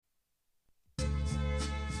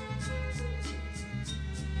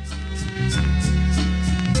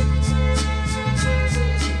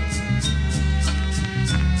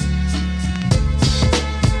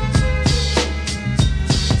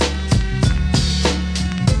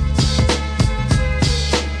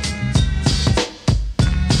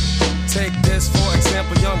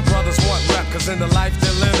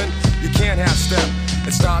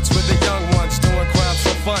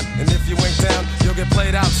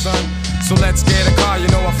son. So let's get a car, you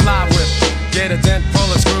know I fly with. Get a dent, pull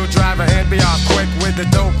a screwdriver, and be off quick with the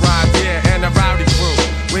dope ride, yeah, and a rowdy crew.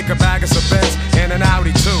 We could bag us a Benz and an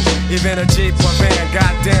Audi too. Even a Jeep or van,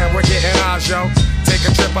 goddamn, we're getting ours, yo. Take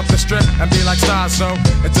a trip up the strip and be like stars, so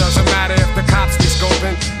it doesn't matter if the cops be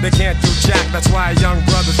scoping. They can't do jack, that's why a young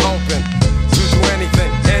brother's open to do anything,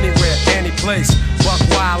 anywhere, any place. Buck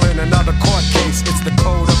wild in another court case, it's the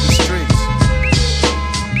code of the streets.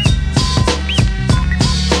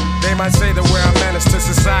 They might say that we're a menace to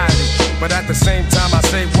society, but at the same time I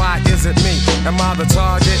say, why is it me? Am I the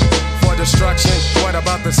target for destruction? What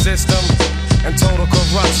about the system and total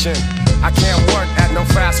corruption? I can't work at no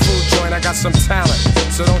fast food joint, I got some talent,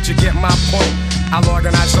 so don't you get my point? I'll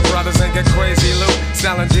organize some brothers and get crazy loot,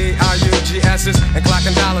 selling D-R-U-G-S's and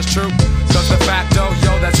clocking dollars, true. Cause the fat dough,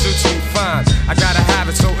 yo, that suits me fine. I gotta have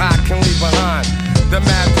it so I can leave behind the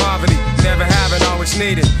mad poverty, never having, always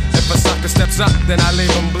needed. If a sucker steps up, then I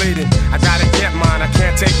leave him bleeding. I gotta get mine, I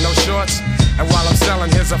can't take no shorts. And while I'm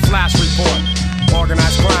selling, here's a flash report.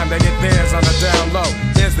 Organized crime, they get theirs on the down low.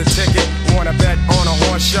 Here's the ticket, wanna bet on a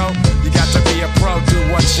horse show? You got to be a pro, do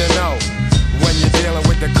what you know when you're dealing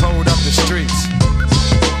with the code of the streets.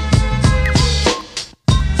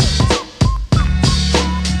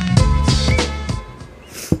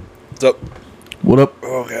 What's up? What up?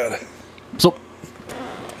 Oh, God. What's up?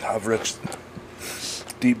 I've reached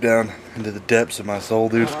deep down into the depths of my soul,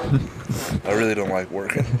 dude. I really don't like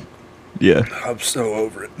working. Yeah. I'm so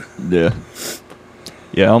over it. Yeah.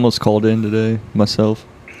 Yeah, I almost called in today myself.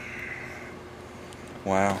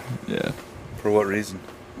 Wow. Yeah. For what reason?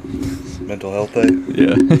 Mental health day?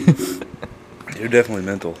 Yeah. You're definitely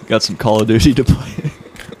mental. Got some Call of Duty to play.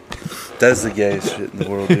 That's the gayest shit in the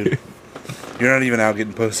world, dude. You're not even out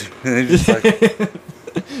getting pussy. You're just like,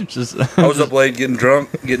 I was up late getting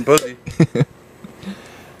drunk, getting pussy.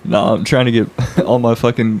 No, I'm trying to get all my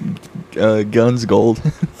fucking guns gold.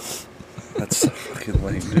 That's so fucking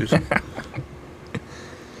lame, dude.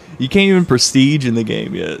 You can't even prestige in the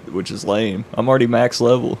game yet, which is lame. I'm already max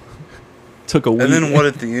level. Took a week. And then what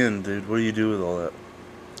at the end, dude? What do you do with all that?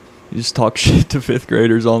 You just talk shit to 5th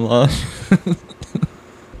graders online.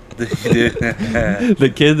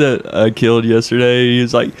 The kid that I killed yesterday, he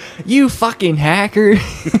was like, "You fucking hacker."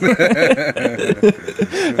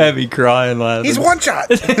 Had me crying laughing. He's one shot.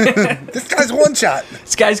 This guy's one shot.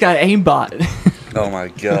 This guy's got aimbot. Oh my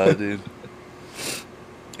god, dude.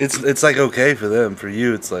 It's like okay for them. For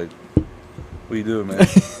you, it's like, what are you doing, man?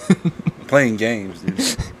 Playing games, dude.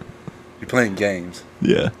 You're playing games.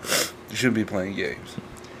 Yeah. You shouldn't be playing games.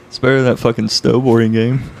 It's better than that fucking snowboarding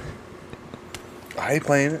game. I ain't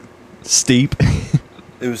playing it. Steep.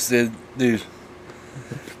 Dude.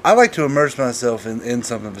 I like to immerse myself in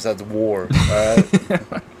something besides war. Alright?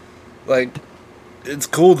 Like, it's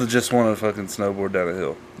cool to just want to fucking snowboard down a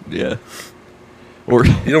hill. Yeah. Or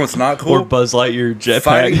you know what's not cool? Or Buzz Lightyear jetpack.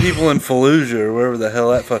 Fighting people in Fallujah or wherever the hell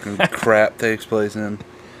that fucking crap takes place in.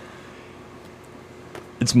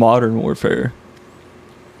 It's modern warfare.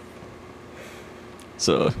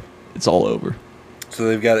 So, it's all over. So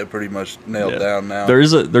they've got it pretty much nailed down now.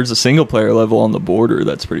 There's a single player level on the border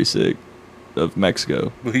that's pretty sick of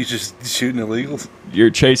Mexico. Well, he's just shooting illegals? You're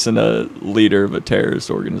chasing a leader of a terrorist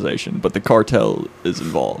organization, but the cartel is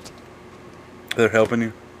involved. They're helping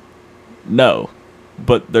you? No,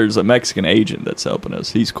 but there's a Mexican agent that's helping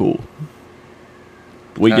us. He's cool.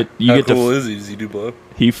 How cool is he? Does he do blow?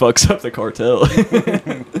 He fucks up the cartel.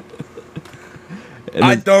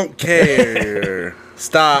 I don't care.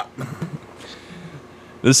 Stop.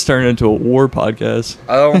 This turned into a war podcast.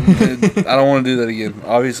 I don't want to do that again.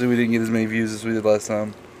 Obviously, we didn't get as many views as we did last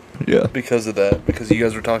time. Yeah. Because of that. Because you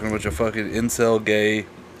guys were talking a bunch of fucking incel, gay,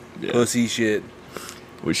 pussy shit.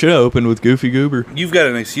 We should have opened with Goofy Goober. You've got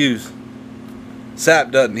an excuse.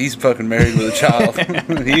 Sap doesn't. He's fucking married with a child.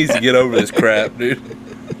 He needs to get over this crap, dude.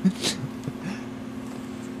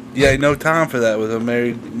 Yeah, no time for that with a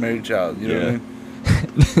married child. You know what I mean?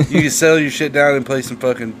 You can settle your shit down and play some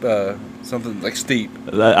fucking something like Steep.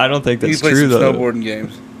 I don't think that's true, though. You can play some snowboarding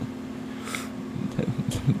games.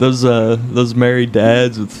 Those married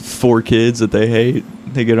dads with 4 kids that they hate,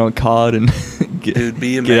 they get on COD and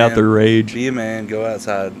get out their rage. Be a man, go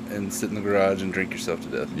outside and sit in the garage and drink yourself to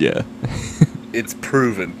death. Yeah. It's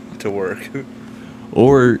proven to work.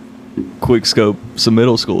 Or quick scope some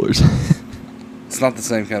middle schoolers. It's not the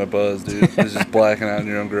same kind of buzz, dude. It's just blacking out in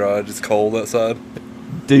your own garage. It's cold outside.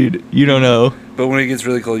 Dude, you don't know. But when it gets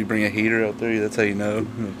really cold, you bring a heater out there. That's how you know.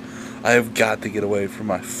 I have got to get away from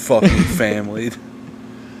my fucking family.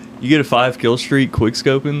 You get a 5 kill streak quick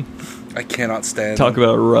scoping. I cannot stand Talk them.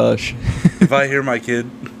 about a rush. If I hear my kid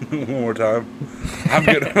one more time, I'm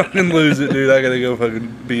gonna fucking lose it, dude. I gotta go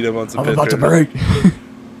fucking beat him on some I'm pitch about to hitters. break.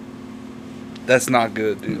 That's not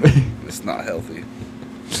good, dude. It's not healthy.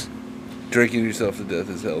 Drinking yourself to death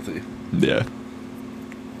is healthy. Yeah.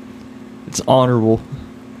 It's honorable,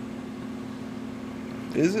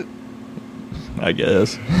 Is it? I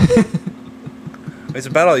guess. It's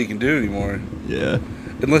about all you can do anymore. Yeah.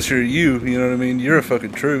 Unless you're you know what I mean? You're a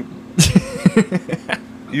fucking troop.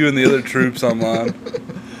 You and the other troops online.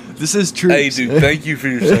 This is true. Hey, dude, thank you for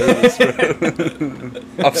your service,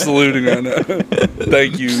 bro. I'm saluting right now.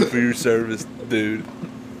 Thank you for your service, dude.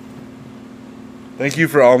 Thank you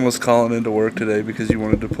for almost calling into work today because you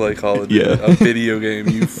wanted to play Call of Duty, a video game,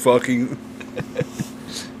 you fucking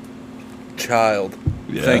child.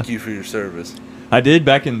 Yeah. Thank you for your service. I did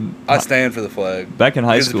back in... I stand for the flag. Back in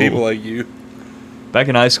high Because of school. people like you. Back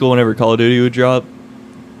in high school, whenever Call of Duty would drop,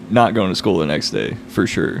 not going to school the next day, for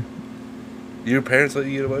sure. Your parents let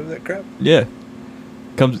you get away with that crap? Yeah.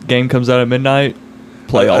 Game comes out at midnight,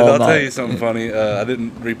 play all I'll night. tell you something funny. I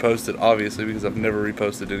didn't repost it, obviously, because I've never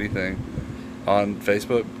reposted anything on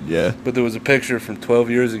Facebook. Yeah. But there was a picture from 12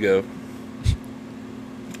 years ago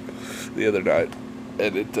the other night.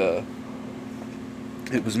 And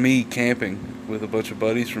it was me camping with a bunch of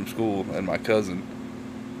buddies from school and my cousin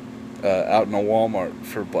out in a Walmart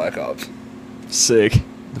for Black Ops. Sick.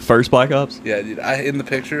 The first Black Ops? Yeah, dude. In the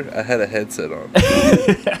picture, I had a headset on.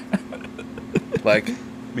 Like,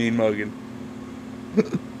 mean mugging.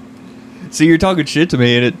 See, you're talking shit to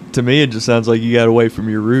me, and to me it just sounds like you got away from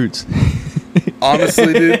your roots.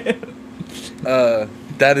 Honestly, dude,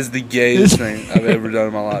 that is the gayest thing I've ever done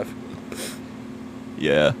in my life.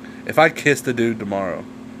 Yeah. If I kissed a dude tomorrow,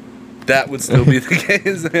 that would still be the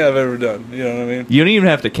gayest thing I've ever done. You know what I mean? You don't even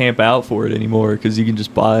have to camp out for it anymore because you can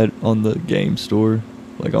just buy it on the game store,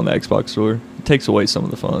 like on the Xbox store. It takes away some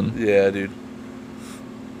of the fun. Yeah, dude.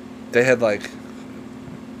 They had, like,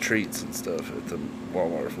 treats and stuff at the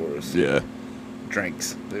Walmart for us. Yeah.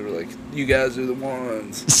 Drinks. They were like, you guys are the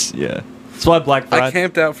ones. Yeah. That's why Black Friday... I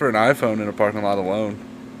camped out for an iPhone in a parking lot alone.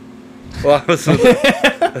 Well, I was with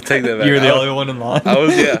I take that back. You were the only one in line? I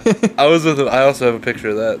was, yeah. I was with I also have a picture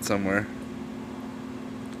of that somewhere.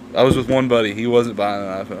 I was with one buddy. He wasn't buying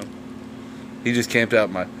an iPhone. He just camped out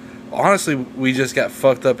in my... Honestly, we just got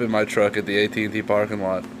fucked up in my truck at the AT&T parking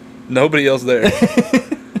lot. Nobody else there.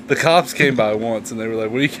 The cops came by once, and they were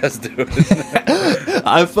like, what are you guys doing?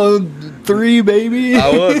 iPhone 3, baby.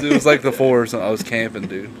 It was like the 4 or something. I was camping,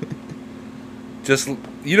 dude. Just,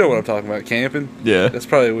 you know what I'm talking about, camping? Yeah. That's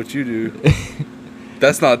probably what you do.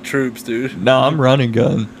 That's not troops, dude. No, I'm running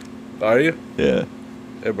gun. Are you? Yeah.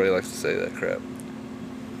 Everybody likes to say that crap.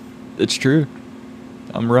 It's true.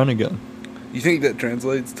 I'm running gun. You think that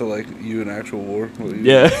translates to, like, you in actual war?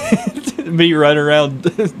 Yeah. Me running around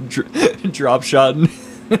drop shotting.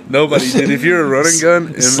 Nobody, dude. If you're a running gun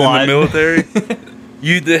in the military,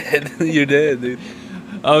 you dead. You're dead, dude.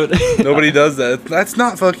 Oh. Nobody does that. That's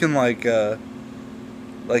not fucking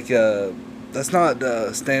that's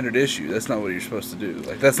not standard issue. That's not what you're supposed to do.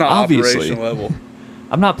 Like, that's not Obviously. operation level.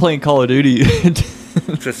 I'm not playing Call of Duty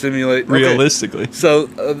To simulate. realistically. Okay. So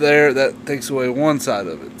that takes away one side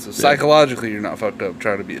of it. So psychologically, you're not fucked up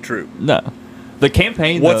trying to be a troop. No. The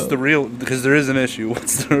campaign, What's though, the real... Because there is an issue.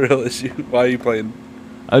 What's the real issue? Why are you playing...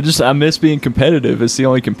 I miss being competitive. It's the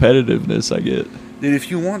only competitiveness I get. Dude, if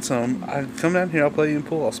you want some, come down here. I'll play you in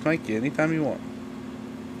pool. I'll spank you anytime you want.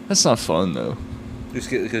 That's not fun, though. Just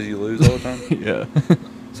because you lose all the time? Yeah.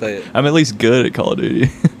 Say it. I'm at least good at Call of Duty.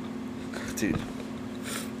 Dude.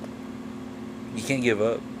 You can't give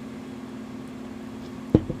up.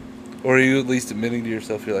 Or are you at least admitting to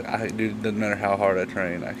yourself, you're like, dude, it doesn't matter how hard I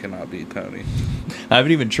train, I cannot beat Tony. I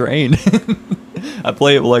haven't even trained. I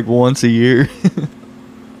play it like once a year.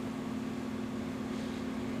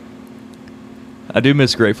 I do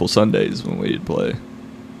miss Grateful Sundays when we'd play.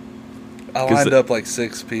 I lined up like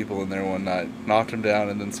 6 people in there one night, knocked them down,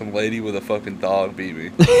 and then some lady with a fucking dog beat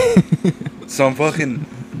me. Some fucking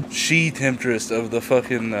she-temptress of the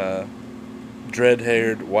fucking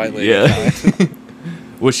dread-haired white lady. Yeah.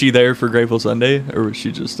 Was she there for Grateful Sunday, or was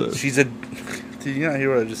she just a... She's a... Did you not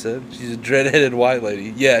hear what I just said? She's a dread-headed white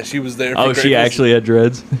lady. Yeah, she was there for Oh, she actually had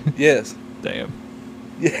dreads? Yes. Damn.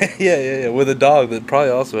 Yeah. With a dog that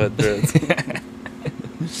probably also had dreads.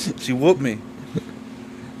 She whooped me.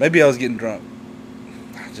 Maybe I was getting drunk.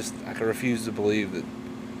 I could refuse to believe that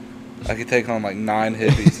I could take on like 9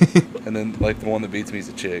 hippies, and then like the one that beats me is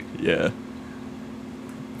a chick. Yeah.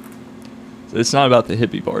 So it's not about the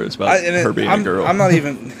hippie part. It's about her being a girl. I'm not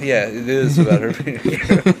even... Yeah, it is about her being a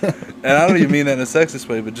girl. And I don't even mean that in a sexist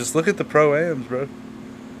way, but just look at the pro-ams, bro.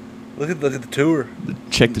 Look at the tour.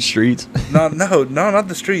 Check the streets. No, not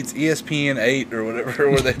the streets. ESPN 8 or whatever.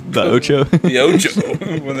 Where they The Ocho. The Ocho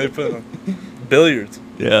when they put them. Billiards.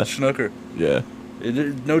 Yeah. Snooker. Yeah.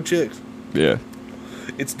 No chicks. Yeah.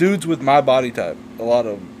 It's dudes with my body type. A lot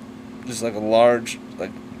of them. Just like a large,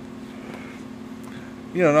 like,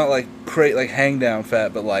 you know, not like hang down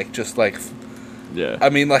fat, but like just like, Yeah. I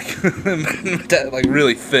mean like, like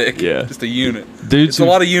really thick. Yeah. Just a unit. Dudes It's a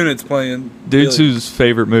lot of units playing. Dudes billiards. whose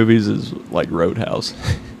favorite movies is like Roadhouse.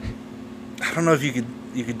 I don't know if you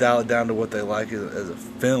could dial it down to what they like as a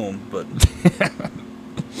film, but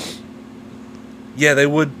yeah, they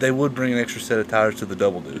would bring an extra set of tires to the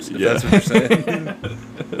Double Deuce. If that's what you're saying.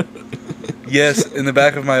 Yes, in the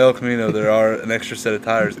back of my El Camino there are an extra set of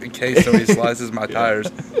tires in case somebody slices my tires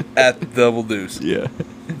at the Double Deuce. Yeah.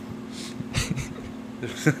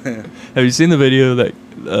 Have you seen the video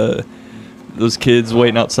that those kids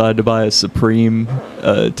waiting outside to buy a Supreme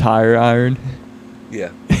tire iron?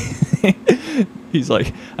 Yeah. He's like,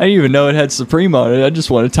 I didn't even know it had Supreme on it. I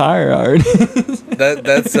just want a tire iron.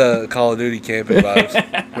 That's Call of Duty camping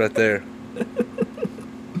vibes right there.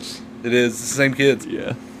 It is the same kids.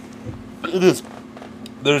 Yeah. It is.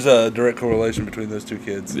 There's a direct correlation between those two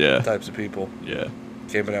kids. Yeah. Types of people Yeah.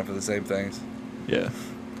 camping out for the same things. Yeah.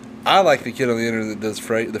 I like the kid on the internet that does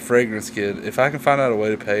the fragrance kid. If I can find out a way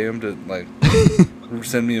to pay him to like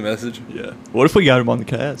send me a message. Yeah. What if we got him on the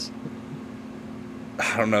cast?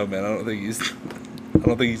 I don't know, man. I don't think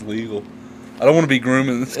he's legal. I don't want to be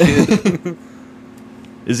grooming this kid.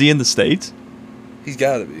 Is he in the States? He's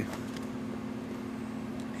got to be.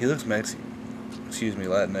 He looks Mexican. Excuse me,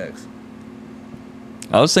 Latinx.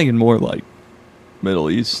 I was thinking more like Middle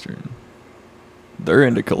Eastern. They're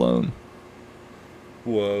into cologne.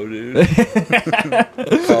 Whoa, dude.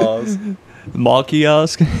 Pause. Mall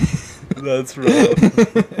kiosk. That's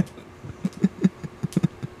rough.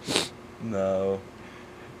 No.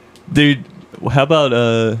 Dude, how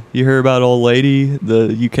about you heard about old lady, the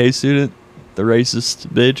UK student, the racist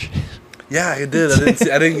bitch? Yeah, I did.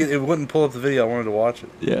 It wouldn't pull up the video. I wanted to watch it.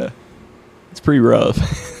 Yeah. It's pretty rough.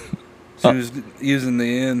 She was using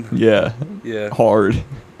the N. Yeah. Yeah. Hard.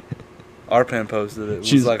 Our pen posted it. It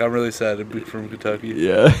She's was like, I'm really sad to be from Kentucky.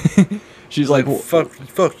 Yeah. She's like,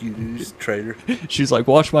 fuck you, dude, you traitor. She's like,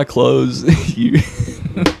 wash my clothes. You.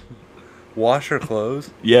 Wash her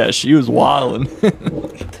clothes? Yeah, she was wildin'.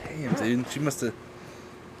 Damn, dude. She must have.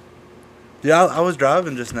 Yeah, I was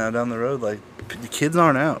driving just now down the road. Like, the kids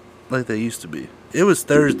aren't out like they used to be. It was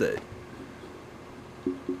Thursday.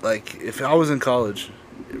 Like, if I was in college,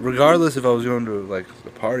 regardless if I was going to, like,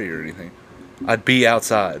 a party or anything, I'd be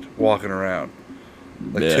outside walking around.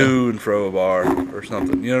 Like, to and fro a bar or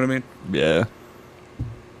something. You know what I mean? Yeah.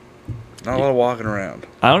 Not a lot of walking around.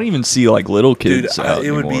 I don't even see, like, little kids Dude, out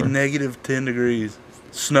it would be anymore. negative 10 degrees.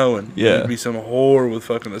 Snowing. Yeah. There'd be some whore with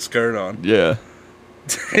fucking a skirt on. Yeah.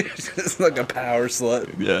 Just like a power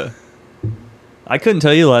slut. Yeah. I couldn't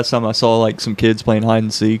tell you the last time I saw, like, some kids playing hide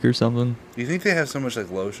and seek or something. Do you think they have so much,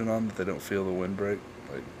 like, lotion on that they don't feel the windbreak?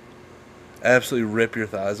 Like, absolutely rip your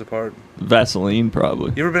thighs apart? Vaseline,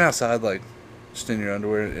 probably. You ever been outside, like, just in your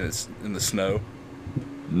underwear and it's in the snow?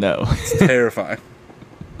 No. It's terrifying.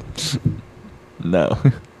 No.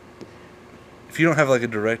 If you don't have, like, a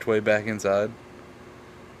direct way back inside,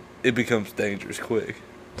 it becomes dangerous quick.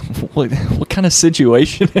 What kind of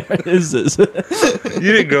situation is this?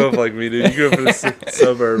 You didn't grow up like me, dude. You grew up in a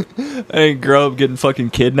suburb. I didn't grow up getting fucking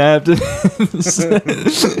kidnapped. So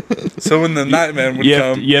when the nightman would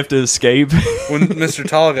come... You have to escape. When Mr.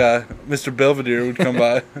 Tall Guy, Mr. Belvedere, would come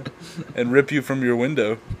by and rip you from your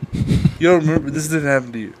window. You don't remember? This didn't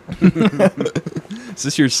happen to you. Is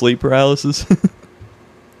this your sleep paralysis?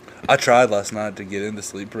 I tried last night to get into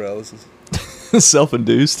sleep paralysis.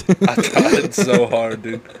 Self-induced. I tried so hard,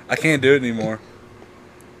 dude. I can't do it anymore.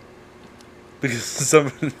 Because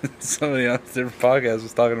somebody on a different podcast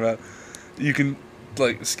was talking about you can,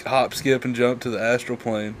 like, hop, skip, and jump to the astral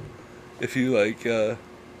plane if you, like, go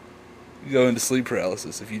into sleep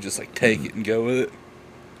paralysis. If you just, like, take it and go with it.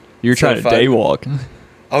 You're trying to daywalk.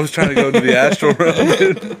 I was trying to go to the astral realm,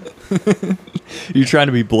 dude. You're trying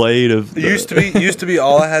to be Blade of... It used to be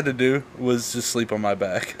all I had to do was just sleep on my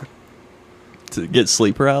back. To get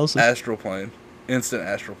sleep paralysis? Astral plane. Instant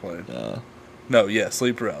astral plane. No, yeah,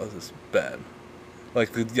 sleep paralysis. Bad.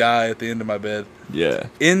 Like the guy at the end of my bed. Yeah.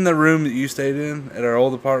 In the room that you stayed in at our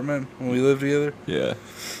old apartment when we lived together. Yeah.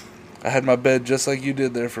 I had my bed just like you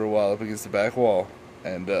did there for a while up against the back wall.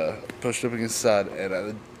 And pushed up against the side.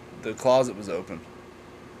 And the closet was open.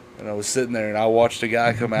 And I was sitting there and I watched a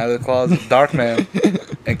guy come out of the closet, dark man,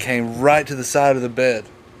 and came right to the side of the bed.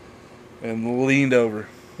 And leaned over.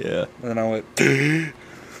 Yeah. And then I went...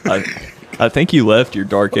 I think you left your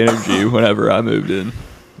dark energy whenever I moved in.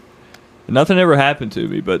 Nothing ever happened to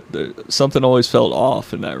me, but something always felt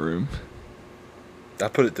off in that room. I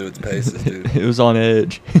put it through its paces, dude. It was on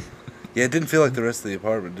edge. Yeah, it didn't feel like the rest of the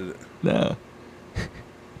apartment, did it? No.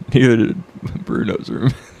 Neither did Bruno's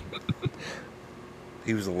room.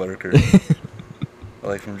 He was a lurker.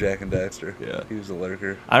 Like from Jack and Daxter. Yeah. He was a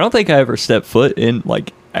lurker. I don't think I ever stepped foot in,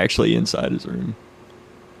 like, actually inside his room.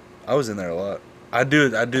 I was in there a lot. I'd do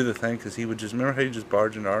the thing because he would just, remember how you just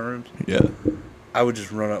barge into our rooms? Yeah. I would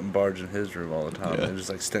just run up and barge in his room all the time. Yeah. And just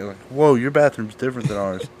like stand like, whoa, your bathroom's different than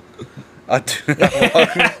ours. I'd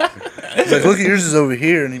walk in. He's like, look, yours is over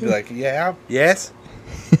here. And he'd be like, yeah, yes.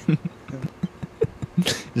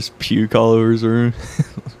 Just puke all over his room.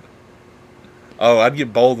 Oh, I'd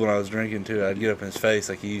get bold when I was drinking too. I'd get up in his face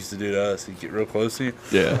like he used to do to us. He'd get real close to you.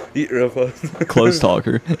 Yeah. Get real close. Close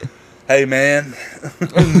talker. Hey, man.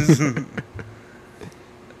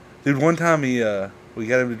 Dude, one time we got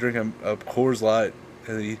him to drink a Coors Light,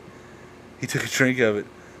 and he took a drink of it,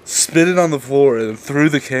 spit it on the floor, and then threw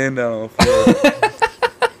the can down on the floor.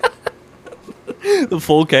 The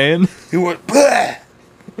full can? He went, "Bleh!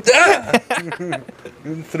 Ah!"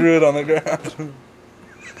 and threw it on the ground.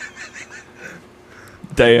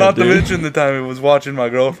 Damn, Not to dude. mention the time he was watching my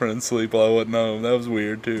girlfriend sleep while I wasn't home. That was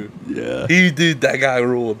weird, too. Yeah. That guy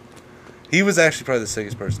ruled. He was actually probably the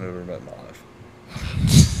sickest person I've ever met in my life.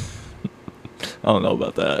 I don't know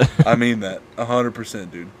about that. I mean that.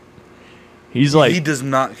 100%, dude. He's like... He does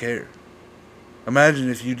not care. Imagine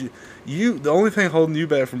if the only thing holding you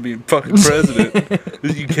back from being fucking president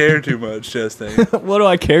is you care too much, Chastain. What do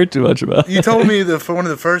I care too much about? You told me that for one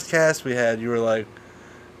of the first casts we had, you were like,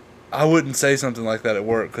 I wouldn't say something like that at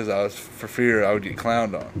work because I was for fear I would get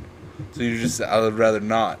clowned on. So I would rather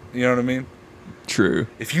not. You know what I mean? True.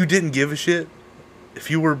 If you didn't give a shit, if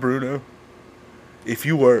you were Bruno, if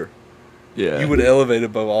you were, Yeah. you would elevate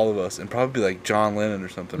above all of us and probably be like John Lennon or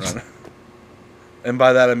something right now. And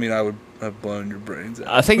by that I mean I would have blown your brains out.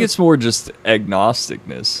 I think it's more just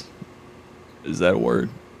agnosticness. Is that a word?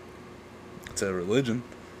 It's a religion.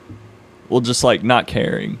 Well, just like not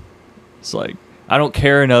caring. It's like, I don't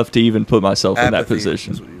care enough to even put myself in that Apathy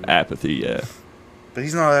position. is what you mean. Apathy, yeah. But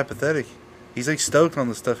he's not apathetic. He's like stoked on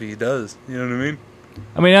the stuff he does. You know what I mean?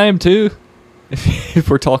 I mean, I am too. If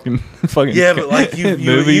we're talking fucking Yeah, but like you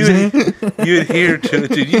movies. you adhere to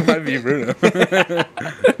it, dude. You might be Bruno.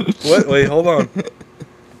 What? Wait, hold on.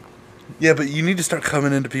 Yeah, but you need to start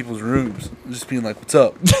coming into people's rooms, just being like, "What's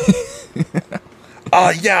up?"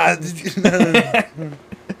 Yeah.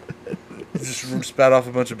 Just spat off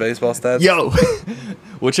a bunch of baseball stats. Yo,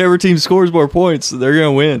 whichever team scores more points, they're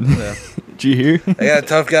gonna win. Yeah. Did you hear? I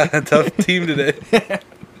got a tough team today.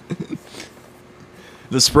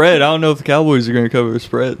 The spread. I don't know if the Cowboys are gonna cover the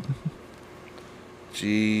spread.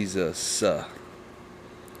 Jesus.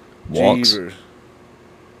 Walks. Jeebers.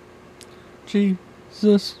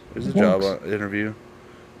 Jesus. There's a job interview.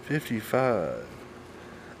 55.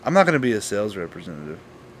 I'm not going to be a sales representative.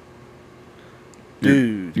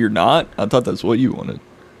 Dude. You're not? I thought that's what you wanted.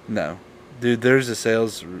 No. Dude, there's a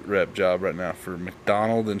sales rep job right now for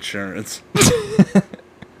McDonald Insurance.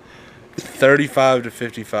 35 to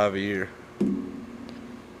 55 a year.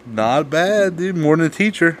 Not bad, dude. More than a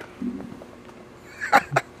teacher.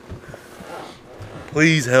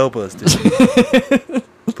 Please help us, dude.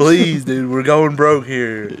 Please, dude. We're going broke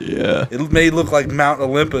here. Yeah. It may look like Mount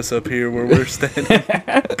Olympus up here where we're standing,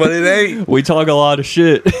 but it ain't. We talk a lot of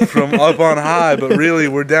shit. From up on high, but really,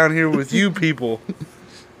 we're down here with you people.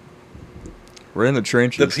 We're in the The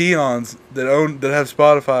trenches. peons that have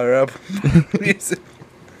Spotify or Apple Music.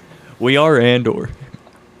 We are Andor.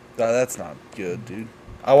 Nah, that's not good, dude.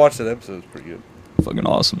 I watched that episode. It's pretty good. Fucking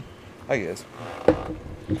awesome. I guess.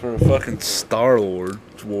 For a fucking Star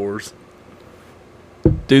Wars.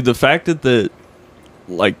 Dude, the fact that that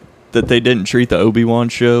they didn't treat the Obi-Wan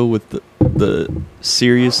show with the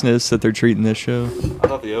seriousness that they're treating this show. I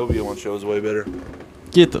thought the Obi-Wan show was way better.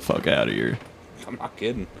 Get the fuck out of here. I'm not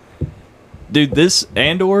kidding. Dude, this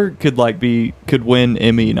Andor could win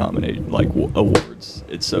Emmy nominated awards.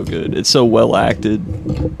 It's so good. It's so well acted.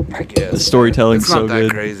 I guess. The storytelling's it's not so that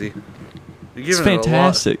good. Crazy. You're It's giving it a lot.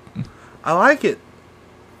 fantastic. I like it.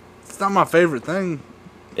 It's not my favorite thing.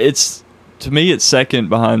 It's, to me, it's second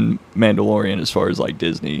behind Mandalorian as far as like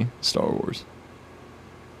Disney Star Wars.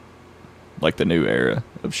 Like the new era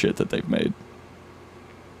of shit that they've made.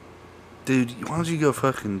 Dude, why don't you go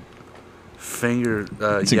fucking finger...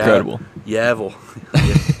 It's incredible. Yaddle.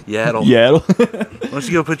 Yaddle. Yaddle. Why don't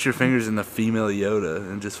you go put your fingers in the female Yoda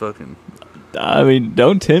and just fucking... I mean,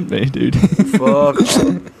 don't tempt me, dude. Fuck off.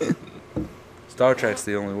 Star Trek's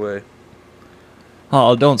the only way.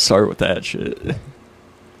 Oh, don't start with that shit.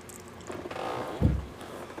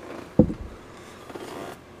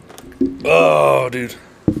 Oh, dude.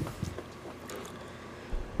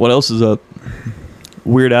 What else is up?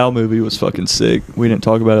 Weird Al movie was fucking sick. We didn't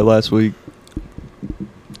talk about it last week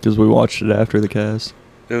because we watched it after the cast.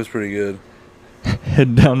 It was pretty good.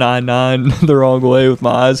 Heading down 99 the wrong way with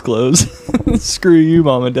my eyes closed. Screw you,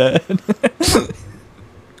 Mom and Dad.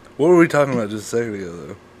 What were we talking about just a second ago,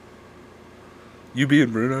 though? You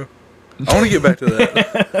being Bruno? I want to get back to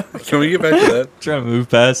that. Can we get back to that? Trying to move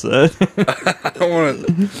past that.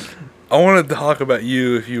 I want to talk about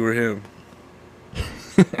you if you were him.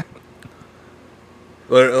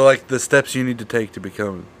 Like the steps you need to take to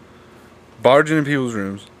become barging in people's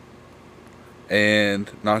rooms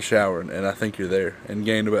and not showering, and I think you're there, and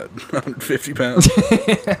gained about 150 pounds.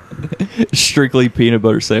 Strictly peanut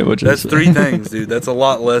butter sandwiches. That's 3 things, dude. That's a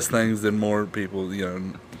lot less things than more people, you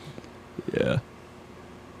know. Yeah.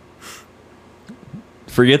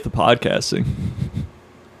 Forget the podcasting.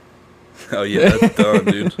 Oh yeah, that's done,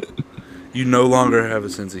 dude. You no longer have a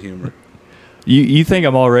sense of humor. You think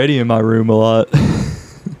I'm already in my room a lot.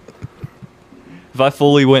 If I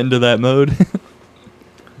fully went into that mode.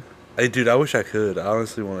 Hey, dude, I wish I could. I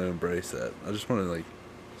honestly want to embrace that. I just want to, like,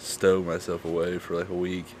 stow myself away for, like, a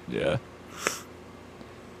week. Yeah.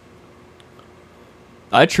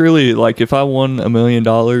 I truly, like, if I won $1 million,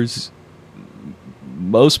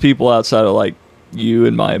 most people outside of, like, you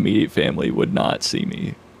and my immediate family would not see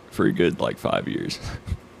me for a good, like, 5 years.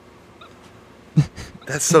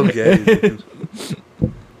 That's so gay, dude.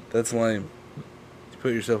 That's lame. You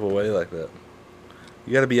put yourself away like that.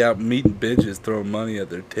 You gotta be out meeting bitches, throwing money at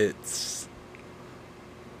their tits.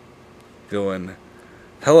 Going,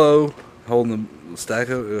 hello, holding the stack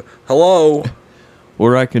of, hello.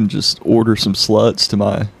 Or I can just order some sluts to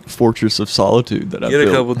my fortress of solitude that I Get a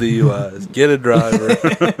built. couple DUIs. Get a driver.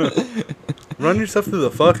 Run yourself through the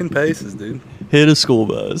fucking paces, dude. Hit a school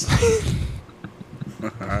bus.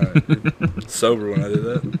 Alright, dude. Sober when I did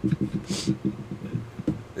that.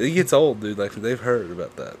 It gets old, dude. Like, they've heard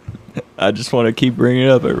about that. I just want to keep bringing it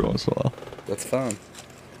up every once in a while. That's fine.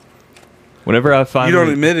 Whenever I finally... You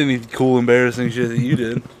don't admit any cool, embarrassing shit that you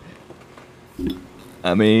did.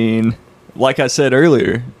 I mean, like I said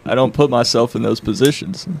earlier, I don't put myself in those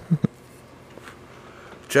positions.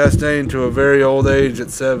 Chastain, to a very old age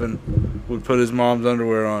at 7, would put his mom's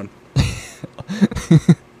underwear on.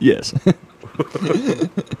 Yes.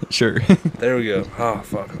 Sure. There we go. Oh,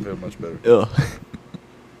 fuck. I feel much better. Ugh.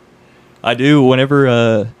 I do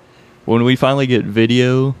whenever, when we finally get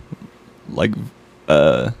video, like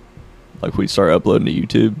we start uploading to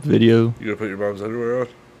YouTube video. You gonna put your mom's underwear on?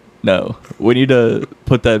 No. We need to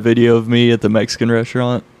put that video of me at the Mexican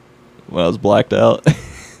restaurant when I was blacked out.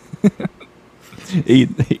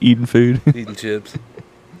 Eating food. Eating chips.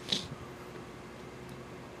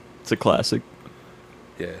 It's a classic.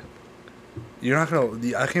 Yeah. You're not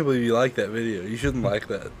gonna... I can't believe you like that video. You shouldn't like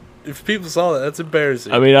that. If people saw that, that's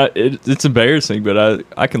embarrassing. I mean, it's embarrassing, but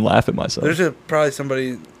I can laugh at myself. There's probably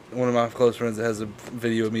somebody, one of my close friends, that has a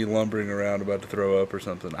video of me lumbering around about to throw up or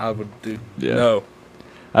something. I would do... Yeah. No.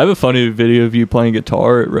 I have a funny video of you playing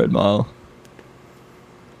guitar at Red Mile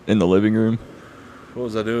in the living room. What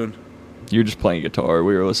was I doing? You were just playing guitar.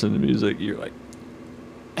 We were listening to music. You're like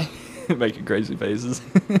making crazy faces.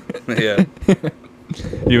 Yeah. You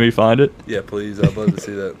want me to find it? Yeah, please. I'd love to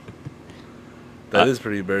see that. That is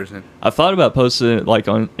pretty embarrassing. I thought about posting it like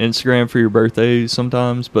on Instagram for your birthday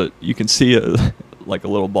sometimes, but you can see like a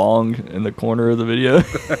little bong in the corner of the video.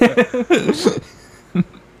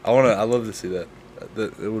 I'd love to see that.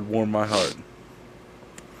 It would warm my heart.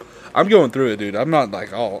 I'm going through it, dude. I'm not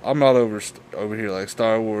like I'm not over here like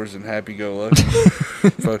Star Wars and happy go lucky,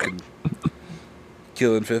 fucking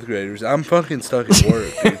killing 5th graders. I'm fucking stuck at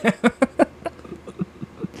work, dude.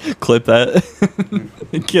 Clip that.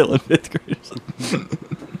 Killing 5th graders.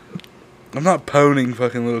 I'm not poning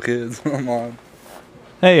fucking little kids. Come on.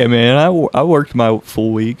 Hey, man, I worked my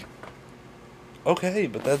full week. Okay,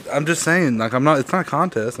 but I'm just saying, like, I'm not. It's not a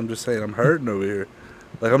contest. I'm just saying, I'm hurting over here.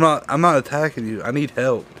 Like, I'm not attacking you. I need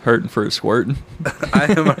help. Hurting for a squirting. I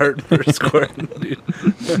am hurting for a squirting, dude.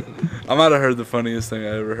 I might have heard the funniest thing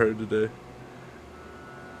I ever heard today.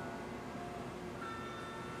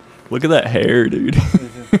 Look at that hair, dude.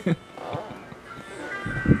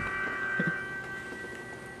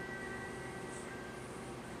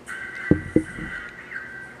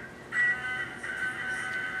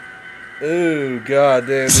 Ooh,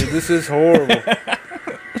 goddamn, dude, this is horrible.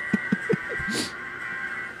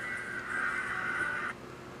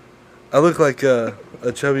 I look like a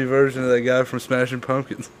chubby version of that guy from Smashing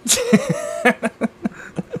Pumpkins.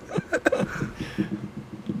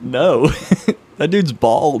 No. That dude's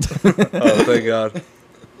bald. Oh, thank God.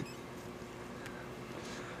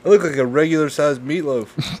 I look like a regular-sized meatloaf.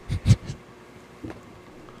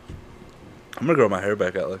 I'm gonna grow my hair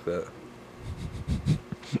back out like that.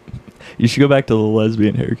 You should go back to the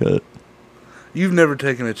lesbian haircut. You've never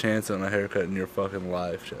taken a chance on a haircut in your fucking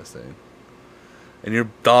life, Chastain. And you're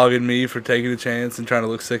dogging me for taking a chance and trying to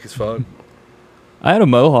look sick as fuck. I had a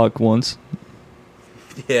mohawk once.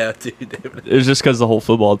 Yeah, dude. David. It was just because the whole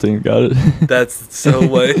football team got it. That's so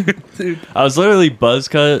lame, dude. I was literally buzz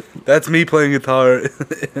cut. That's me playing guitar.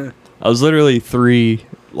 I was literally 3,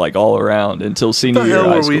 like, all around until senior What the year of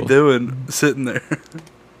hell high were school. we doing sitting there?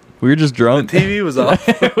 We were just The drunk. TV was off.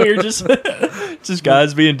 We were just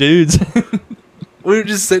guys being dudes. We were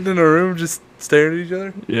just sitting in a room just staring at each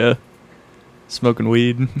other. Yeah. Smoking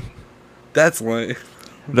weed. That's lame.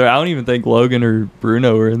 I don't even think Logan or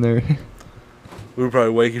Bruno were in there. We were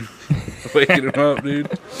probably waking him up, dude.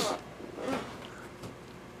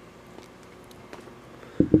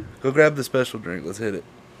 Go grab the special drink. Let's hit it.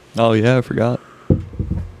 Oh, yeah, I forgot.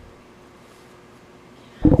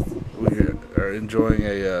 We are enjoying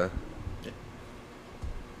a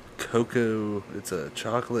cocoa. It's a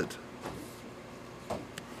chocolate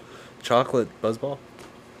buzzball.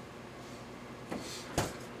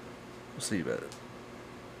 We'll see about it.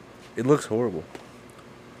 It looks horrible.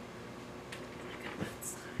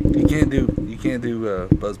 You can't do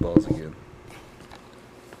buzzballs again.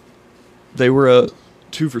 They were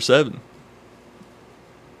 2 for $7.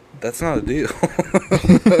 That's not a deal.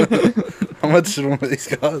 How much should one of these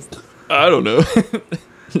cost? I don't know.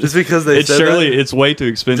 Just because they It's said surely that? it's way too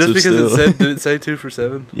expensive. Just because still. did it say 2 for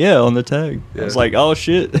 $7? Yeah, on the tag. I was Yeah. like, oh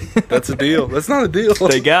shit. That's a deal. That's not a deal.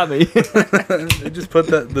 They got me. They just put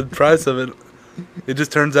the price of it. It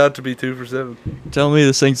just turns out to be 2 for $7. Telling me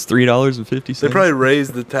this thing's $3.50. They probably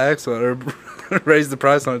raised the tax on it, or raised the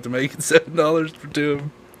price on it to make it $7 for 2 of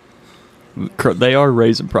them. They are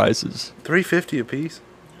raising prices. $3.50 a piece.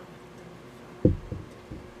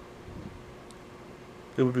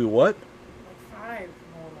 It would be what? Like $5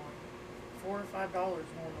 normally. $4 or $5 normally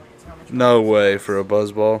is how much. No way for a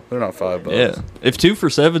buzzball. They're not $5. Yeah. If 2 for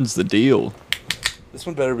 $7's the deal. This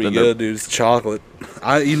one better be Then good, dude. It's chocolate.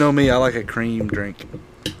 You know me. I like a cream drink.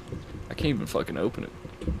 I can't even fucking open it.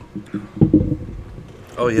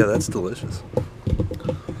 Oh yeah, that's delicious.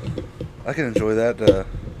 I can enjoy that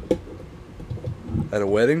at a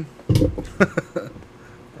wedding,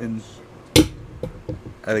 and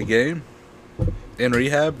at a game, in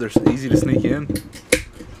rehab. They're easy to sneak in.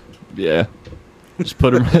 Yeah. Just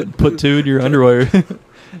put 2 in your underwear.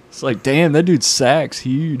 It's like, damn, that dude's sack's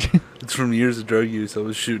huge. It's from years of drug use. I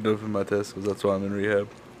was shooting up in my testicles. That's why I'm in rehab.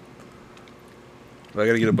 I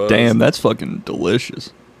gotta get a buzz. Damn, that's fucking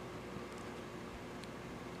delicious.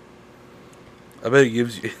 I bet it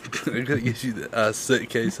gives you. I bet it gives you a sick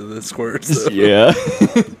case of the squirts. Though. Yeah.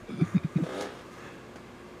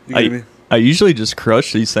 You get me? I usually just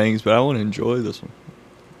crush these things, but I want to enjoy this one.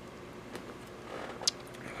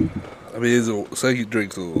 I mean, it's a second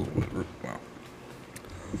drink's a little. Wow.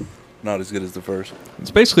 Not as good as the first. It's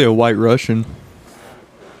basically a White Russian.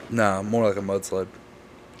 Nah, more like a mudslide.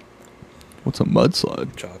 What's a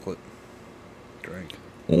mudslide? Chocolate drink.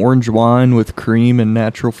 Orange wine with cream and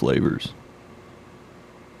natural flavors.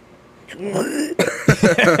 It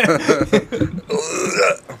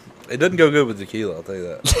doesn't go good with tequila, I'll tell you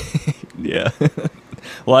that. Yeah.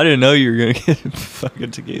 Well, I didn't know you were going to get fucking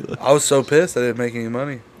tequila. I was so pissed I didn't make any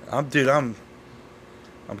money. I'm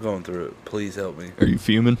going through it. Please help me. Are you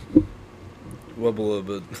fuming? Wubble a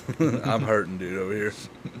bit. I'm hurting, dude, over here.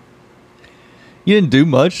 You didn't do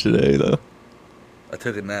much today, though. I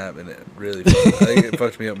took a nap and it really, I think it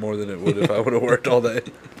fucked me up more than it would if I would have worked all day.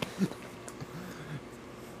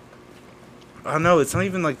 I know, it's not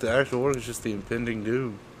even like the actual work, it's just the impending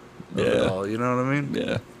doom of it all, you know what I mean?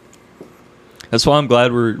 Yeah. That's why I'm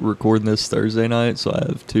glad we're recording this Thursday night, so I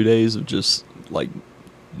have 2 days of just, like,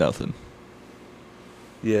 nothing.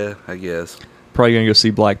 Yeah, I guess. Probably going to go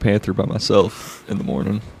see Black Panther by myself in the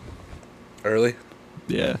morning. Early?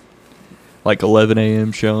 Yeah. Like 11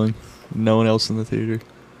 a.m. showing. No one else in the theater.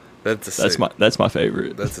 That's my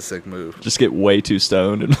favorite. That's a sick move. Just get way too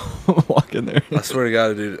stoned and walk in there. I swear to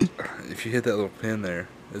God, dude, if you hit that little pin there,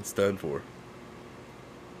 it's done for.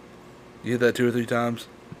 You hit that 2 or 3 times?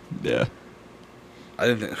 Yeah. I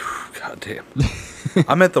didn't. God damn.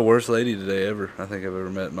 I met the worst lady today ever. I think I've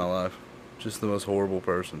ever met in my life. Just the most horrible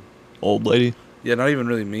person. Old lady? Yeah, not even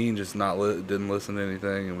really mean. Just didn't listen to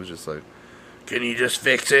anything. And was just like, "Can you just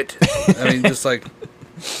fix it?" I mean, just like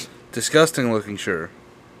disgusting looking, sure.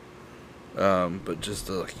 But just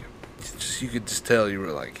like, you could just tell you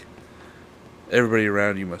were like, everybody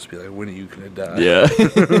around you must be like, when are you gonna die? Yeah.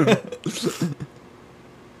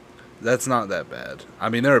 That's not that bad. I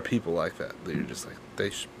mean, there are people like that you're just like, they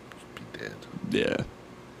should be dead. Yeah.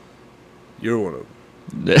 You're one of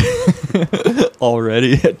them.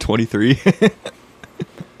 Already at 23.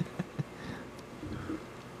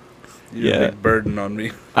 You're a big burden on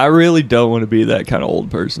me. I really don't want to be that kind of old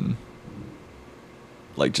person.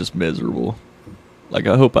 Like, just miserable. Like,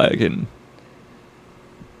 I hope I can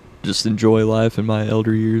just enjoy life in my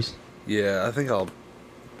elder years. Yeah, I think I'll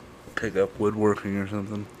pick up woodworking or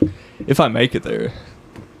something. If I make it there.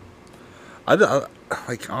 I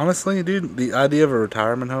like, honestly, dude, the idea of a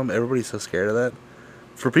retirement home, everybody's so scared of that.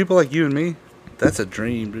 For people like you and me, that's a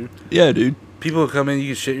dream, dude. Yeah, dude. People who come in, you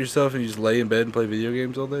can shit yourself and you just lay in bed and play video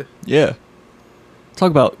games all day. Yeah.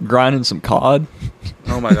 Talk about grinding some COD.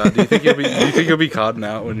 Oh my god, do you think you'll be codding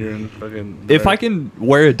out when you're in fucking... If I can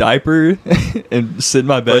wear a diaper and sit in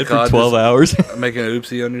my bed for 12 hours. Making an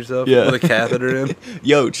oopsie on yourself Yeah. with a catheter in.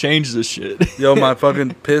 Yo, change this shit. Yo, my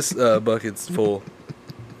fucking piss bucket's full.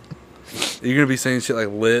 You're gonna be saying shit like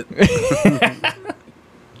lit.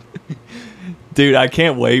 Dude, I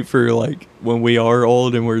can't wait for, like, when we are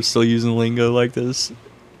old and we're still using lingo like this.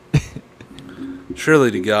 Surely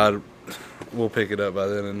to God, we'll pick it up by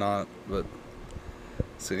then and not, but...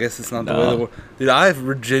 So I guess it's not the way the world... Dude, I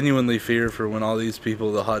genuinely fear for when all these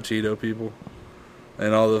people, the hot Cheeto people,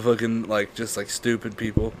 and all the fucking, like, just, like, stupid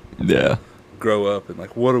people... Yeah. Grow up and,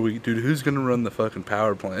 like, what are we... Dude, who's gonna run the fucking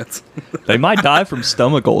power plants? They might die from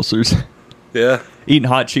stomach ulcers. Yeah. Eating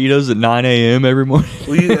hot Cheetos at 9 a.m. every morning.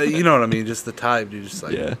 Well, you know what I mean. Just the type, dude. Just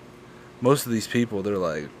like... Yeah. Most of these people, they're,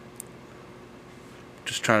 like...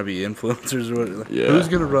 Just trying to be influencers or whatever. Yeah. Who's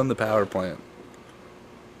gonna run the power plant?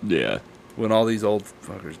 Yeah. When all these old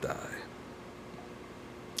fuckers die.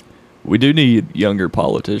 We do need younger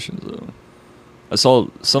politicians, though. I saw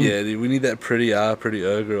some... Yeah, dude, we need that pretty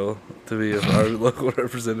girl to be our local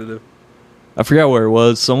representative. I forgot where it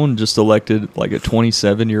was. Someone just elected, like, a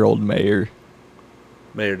 27-year-old mayor.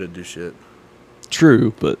 Mayor to do shit.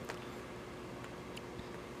 True, but...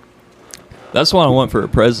 That's what I want for a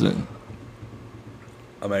president.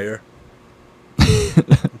 A mayor?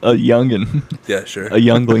 A youngin. Yeah, sure. A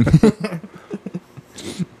youngling.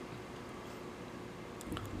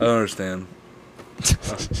 I don't understand.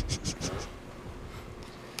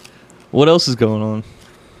 What else is going on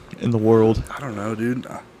in the world? I don't know, dude.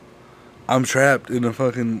 I'm trapped in a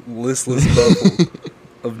fucking listless bubble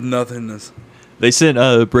of nothingness. They sent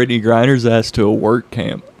Brittany Griner's ass to a work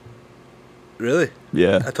camp. Really?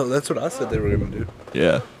 Yeah. That's what I said they were gonna do.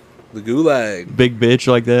 Yeah. The gulag. Big bitch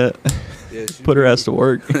like that. Yeah, Put her ass to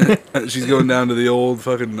work. She's going down to the old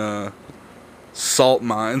fucking salt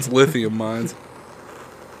mines, lithium mines.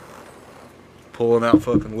 Pulling out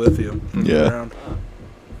fucking lithium from the ground.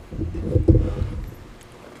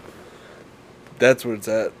 That's where it's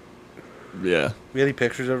at. Yeah. We had any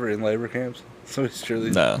pictures of her in labor camps? Somebody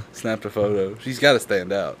surely No. snapped a photo. She's got to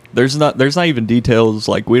stand out. There's not even details,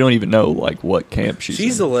 like, we don't even know, like, what camp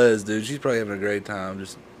She's in. a les, dude. She's probably having a great time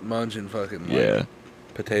just munching fucking, like,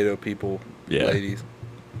 potato people, ladies.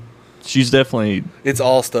 She's definitely... It's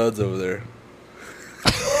all studs over there.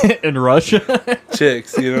 in Russia?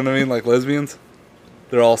 Chicks, you know what I mean? Like lesbians.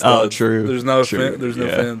 They're all studs. Oh, true. There's no True. there's no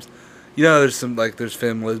Yeah. femmes. You know, there's some, like, there's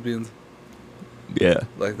femme lesbians. Yeah.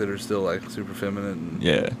 Like, that are still, like, super feminine. And,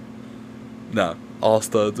 Yeah. no, all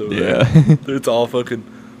studs over Yeah. there. It's all fucking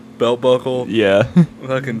belt buckle. Yeah.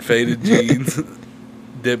 Fucking faded jeans.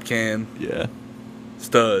 Dip can. Yeah.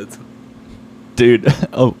 Studs. Dude,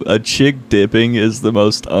 a chick dipping is the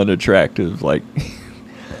most unattractive, like...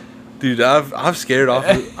 Dude, I scared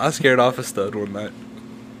off a stud one night.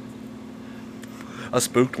 I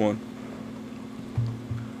spooked one.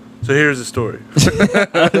 So here's the story.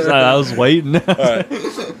 I was waiting. All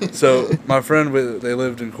right. So my friend, they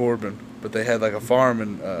lived in Corbin, but they had like a farm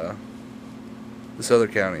in this other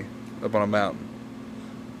county, up on a mountain.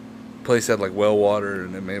 Place had like well water,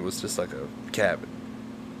 and it was just like a cabin.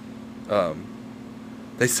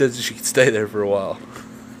 They said she could stay there for a while.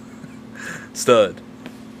 Stud.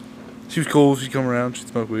 She was cool. She'd come around. She'd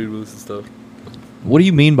smoke weed with us and stuff. What do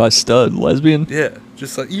you mean by stud? Lesbian? Yeah,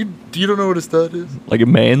 just like you don't know what a stud is? Like a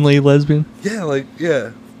manly lesbian? Yeah, like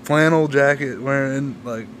flannel jacket wearing,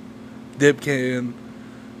 like dip can,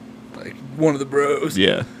 like one of the bros.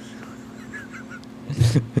 Yeah.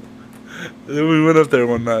 And then we went up there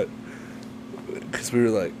one night because we were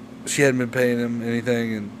like, she hadn't been paying him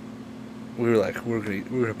anything, and we were like, we're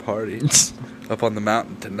gonna party up on the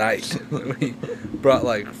mountain tonight. We brought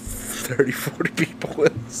like 30, 40 people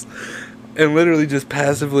with us. And literally just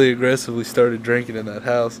passively aggressively started drinking in that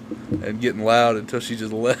house and getting loud until she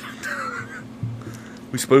just left.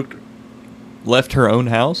 We spooked her. Left her own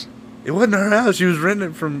house? It wasn't her house. She was renting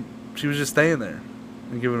it from... She was just staying there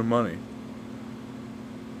and giving them money.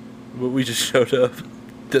 But we just showed up,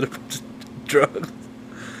 did a bunch of drugs,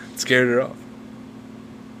 scared her off.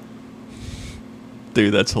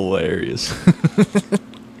 Dude, that's hilarious.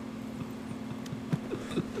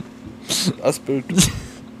 I spooked her.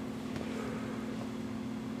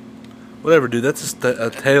 Whatever, dude. That's just a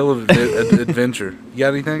tale of adventure. You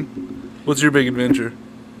got anything? What's your big adventure?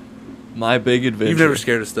 My big adventure. You've never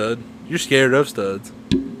scared a stud. You're scared of studs.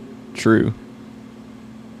 True.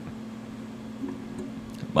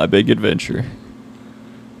 My big adventure.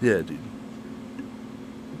 Yeah, dude.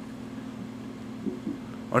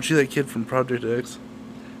 Aren't you that kid from Project X?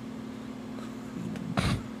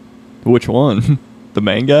 Which one? The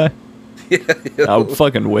main guy? Yeah. I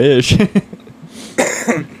fucking wish.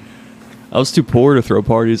 I was too poor to throw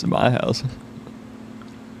parties at my house.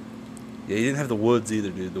 Yeah, you didn't have the woods either,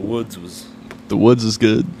 dude. The woods is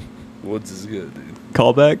good. Woods is good, dude.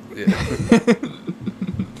 Callback? Yeah.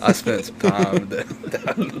 I spent some time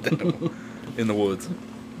in the woods.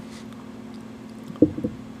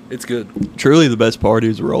 It's good. Truly, the best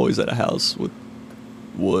parties were always at a house with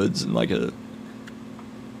woods and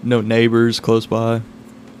no neighbors close by.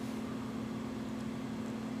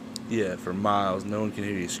 Yeah, for miles, no one can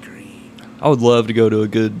hear you scream. I would love to go to a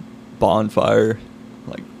good bonfire,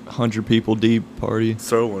 100 people deep party.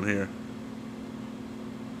 Throw one here.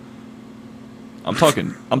 I'm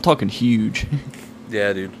talking huge.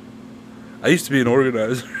 Yeah, dude. I used to be an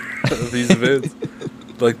organizer of these events.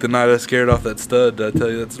 Like the night I scared off that stud. Did I tell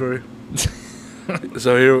you that story?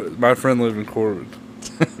 So here, my friend lived in Corbin.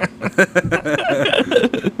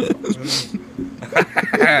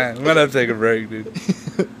 I'm gonna have to take a break, dude.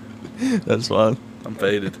 That's fine. I'm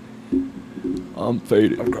faded. I'm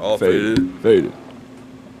faded. I'm all faded. Faded.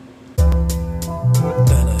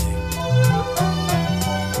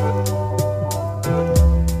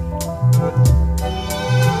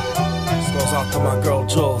 This goes out to my girl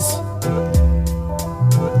Jules.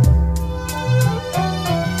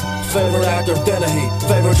 Favorite actor, Dennehy.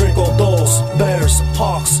 Favorite drink, old Doles. Bears,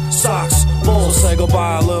 Hawks, Sox, Bulls. Say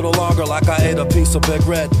goodbye a little longer like I ate a piece of Big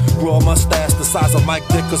Red. Grew a mustache the size of Mike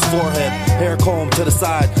Dicker's forehead. Hair comb to the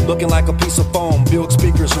side, looking like a piece of foam. Buick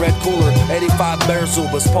speakers, red cooler. 85 Bear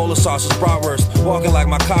Zubas, Polish sausage, bratwurst. Walking like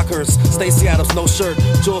my cockers. Stacey Adams, no shirt.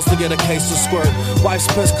 Jules to get a case of squirt. Wife's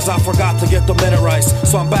pissed cause I forgot to get the minute rice.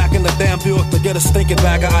 So I'm back in the damn Buick to get a stinking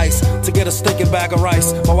bag of ice. To get a stinking bag of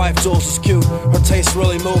rice. My wife Jules is cute. Her taste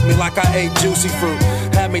really moved me like I ate juicy fruit.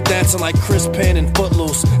 Had me dancing like Chris Penn and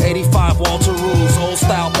Footloose. 85 Walter Rules, old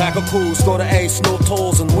style pack of coos. Go to Ace, no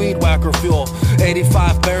tolls and weed whacker fuel.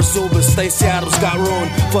 85 Bear Zubas, Stacey Adams got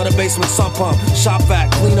ruined. For the basement sump pump, shop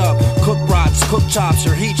vac, clean up. Cook brats, cook chops,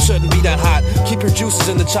 your heat shouldn't be that hot. Keep your juices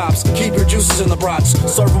in the chops, keep your juices in the brats.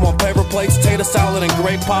 Serve them on paper plates, tater salad and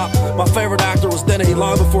grape pop. My favorite actor was Dennehy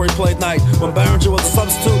long before he played night. When Behringer was a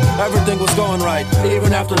substitute, everything was going right.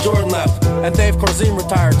 Even after Jordan left, and Dave Corzine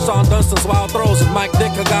retired. Sean Dunstan's wild throws and Mike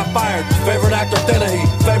Ditka got fired. Favorite actor Dennehy,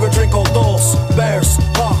 favorite drink old Doles. Bears,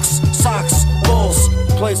 Hawks, Sox, Bulls.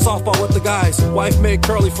 Played softball with the guys, wife made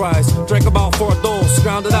curly fries. Drank about 4 Doles,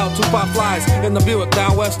 grounded out 2 pot flies. In the Buick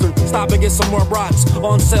down Western, stop and get some more brats.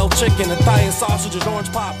 On sale chicken, Italian sausages,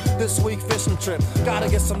 orange pop. This week fishing trip, gotta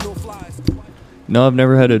get some new flies. No, I've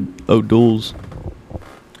never had a O'Doul's.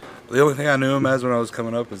 The only thing I knew them as when I was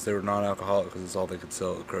coming up is they were non-alcoholic because it's all they could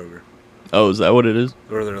sell at Kroger. Oh, is that what it is?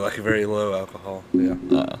 Or they're like very low alcohol. Yeah.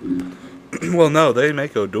 Well, no, they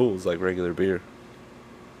make O'Doul's like regular beer.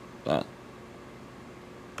 But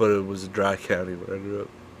it was a dry county where I grew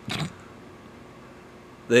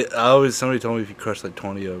up. Somebody told me if you crush like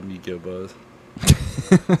 20 of them, you'd get a buzz.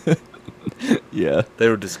 Yeah. They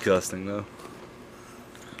were disgusting though.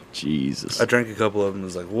 Jesus. I drank a couple of them and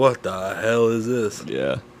was like, what the hell is this?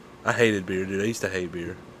 Yeah. I hated beer, dude. I used to hate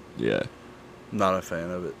beer. Yeah. Not a fan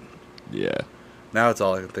of it. Yeah. Now it's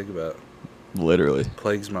all I can think about. Literally.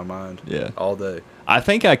 Plagues my mind. Yeah. All day. I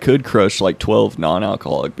think I could crush 12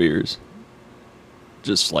 non-alcoholic beers.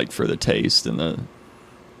 Just for the taste and the...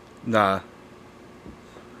 Nah.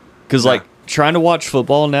 Because trying to watch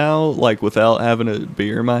football now, without having a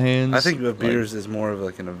beer in my hands... I think beers is more of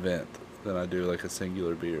an event than I do a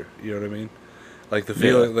singular beer. You know what I mean?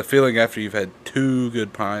 The feeling after you've had 2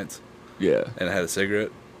 good pints... Yeah. And had a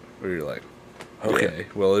cigarette, where you're like, okay,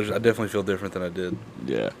 well, I definitely feel different than I did.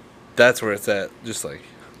 Yeah. That's where it's at. Just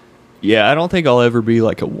Yeah, I don't think I'll ever be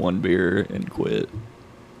a 1 beer and quit.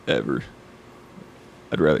 Ever.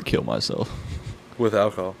 I'd rather kill myself. With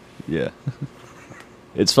alcohol. Yeah.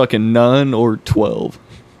 It's fucking none or 12.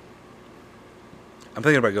 I'm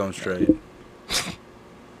thinking about going straight.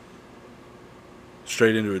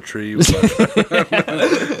 straight into a tree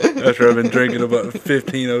after I've been drinking about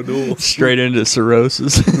 15 O'Doul. Straight into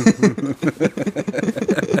cirrhosis.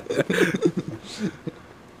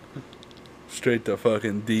 Straight to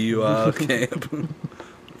fucking DUI camp.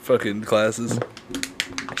 Fucking classes.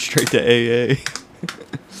 Straight to AA.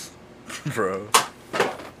 Bro.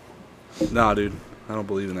 Nah, dude. I don't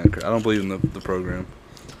believe in that. I don't believe in the program.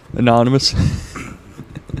 Anonymous.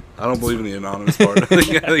 I don't believe in the anonymous part. I think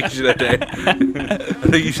you should have to. I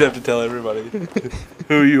think you should have to tell everybody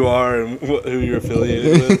who you are and who you're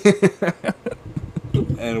affiliated with,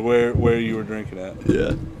 and where you were drinking at.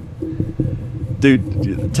 Yeah.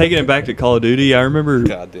 Dude, taking it back to Call of Duty, I remember.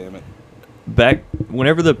 God damn it. Back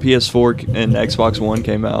whenever the PS4 and Xbox One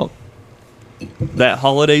came out, that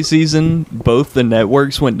holiday season, both the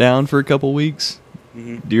networks went down for a couple weeks.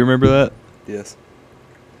 Mm-hmm. Do you remember that? Yes.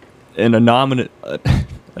 And anonymous,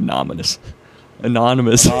 Anonymous.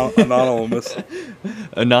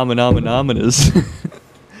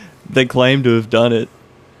 they claimed to have done it.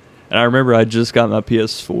 And I remember I just got my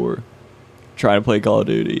PS4 trying to play Call of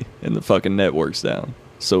Duty and the fucking network's down.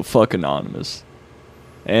 So fuck Anonymous.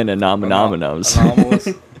 And Anomalous. Anomalous.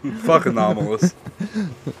 Fuck anomalous.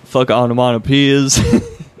 Fuck onomatopoeias.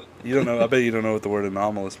 You don't know. I bet you don't know what the word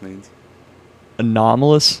anomalous means.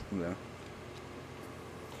 Anomalous? No.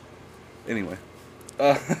 Anyway.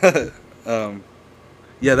 Yeah,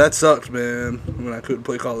 that sucked, man, when I couldn't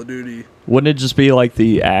play Call of Duty. Wouldn't it just be like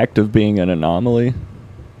the act of being an anomaly?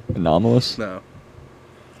 Anomalous? No.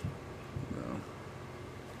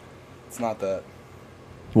 It's not that.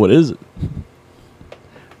 What is it?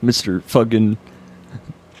 Mr. fucking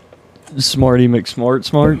Smarty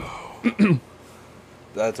McSmart?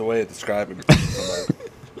 That's a way of describing somebody.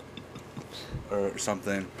 Or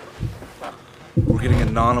something. We're getting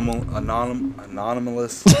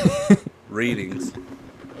anomalous readings.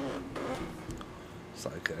 It's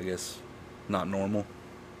like, I guess, not normal.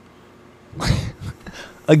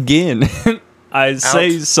 Again, I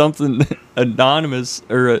say Ouch. something anonymous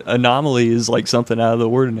or anomaly is like something out of the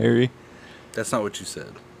ordinary. That's not what you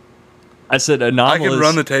said. I said I anomalous. can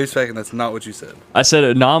run the tapes back, and that's not what you said. I said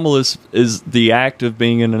anomalous is the act of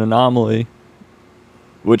being an anomaly.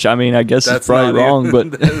 Which, I mean, I guess That's it's probably not wrong, even-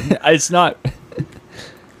 but it's not.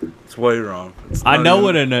 It's way wrong. It's I not know even-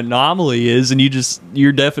 what an anomaly is, and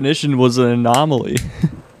your definition was an anomaly.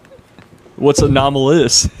 What's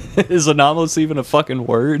anomalous? Is anomalous even a fucking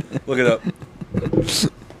word? Look it up. I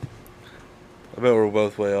bet we're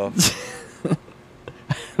both way off.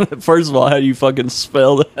 First of all, how do you fucking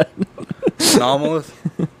spell that? Anomalous?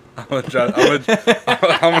 I'm gonna try.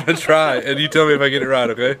 I'm gonna try, and you tell me if I get it right,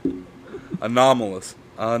 okay? Anomalous.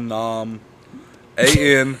 A-N-O-M.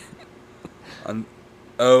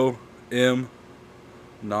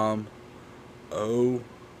 Nom. O-U-L-S?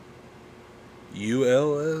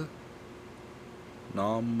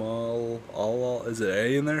 Nomal. Is it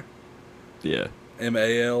A in there? Yeah.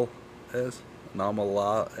 M-A-L-S?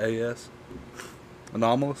 Anomalous?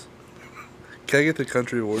 Anomalous? Can I get the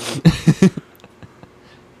country of origin?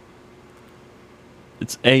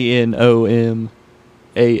 It's ANOMALOUS.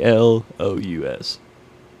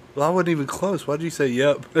 Well, I wasn't even close. Why did you say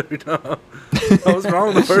yep every time? I was wrong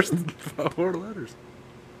with the first 4 letters.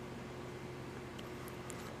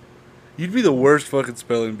 You'd be the worst fucking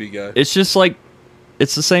spelling bee guy. It's just like,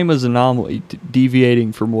 it's the same as anomaly,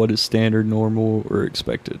 deviating from what is standard, normal, or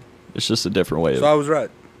expected. It's just a different way So I of. was right.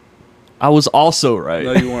 I was also right.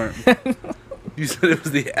 No, you weren't. You said it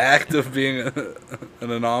was the act of being an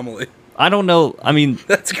anomaly. I don't know. I mean,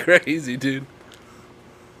 That's crazy, dude.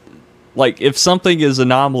 like, if something is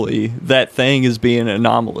anomaly, that thing is being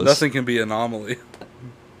anomalous. Nothing can be anomaly.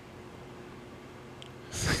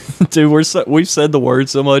 Dude, we've said the word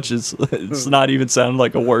so much, it's not even sounding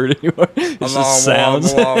like a word anymore. It's just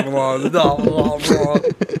sounds.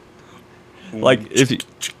 Like, if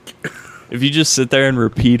you just sit there and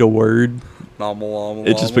repeat a word,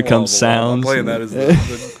 it just becomes sounds. I'm playing that as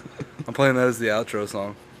the outro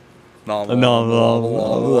song.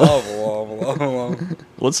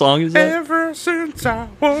 What song is that? Ever since I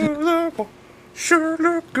was a boy, sure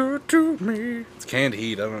looked good to me. It's Canned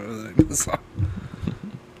Heat. I don't know the name of the song.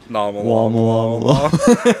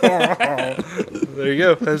 There you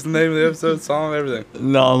go. That's the name of the episode, song, everything.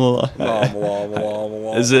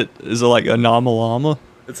 Is it like Anomalama?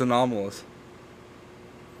 It's anomalous.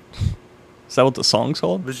 Is that what the song's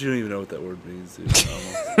called? But you don't even know what that word means, dude.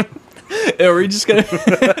 Anomalous. Are we just gonna?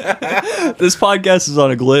 This podcast is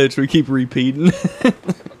on a glitch. We keep repeating.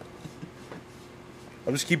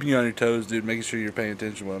 I'm just keeping you on your toes, dude, making sure you're paying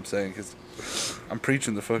attention to what I'm saying, because I'm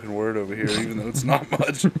preaching the fucking word over here, even though it's not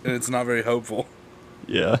much, and it's not very hopeful.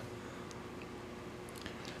 Yeah.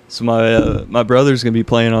 So my brother's gonna be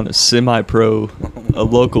playing on a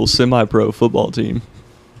local semi-pro football team.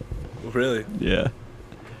 Really? Yeah,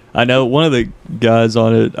 I know one of the guys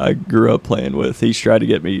on it I grew up playing with. He's tried to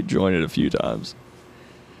get me to join it a few times.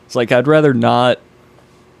 It's like I'd rather not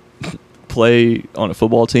play on a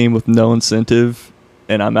football team with no incentive,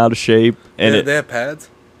 and I'm out of shape. And they have pads?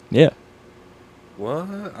 Yeah. What?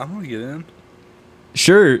 I'm gonna get in.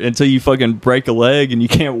 Sure, until you fucking break a leg and you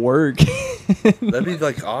can't work. That'd be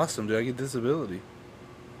like awesome, dude. I get disability.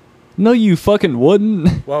 No, you fucking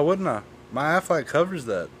wouldn't. Why wouldn't I? My Aflac covers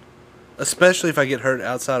that. Especially if I get hurt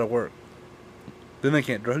outside of work. Then they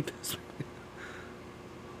can't drug test me.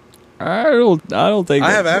 I don't think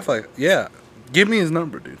I have Aflac. Yeah. Give me his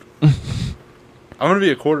number, dude. I'm gonna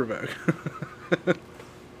be a quarterback.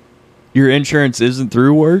 Your insurance isn't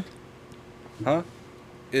through work? Huh?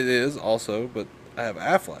 It is also, but I have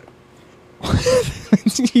Aflac.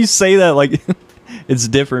 You say that like it's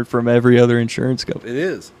different from every other insurance company. It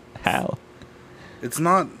is. How? It's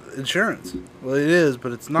not insurance. Well, it is,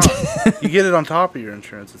 but it's not. You get it on top of your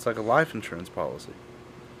insurance. It's like a life insurance policy.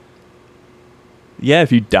 Yeah,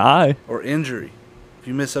 if you die. Or injury. If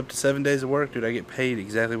you miss up to 7 days of work, dude, I get paid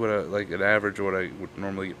exactly what an average of what I would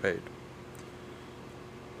normally get paid.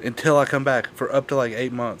 Until I come back for up to like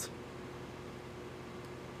 8 months.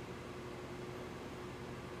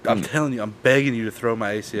 I'm telling you, I'm begging you to throw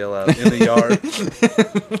my ACL out in the yard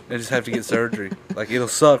and just have to get surgery. Like, it'll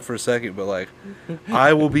suck for a second, but like,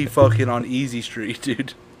 I will be fucking on easy street,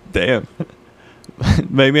 dude. Damn.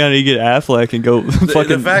 Maybe I need to get Affleck and go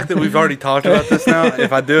The fact that we've already talked about this now,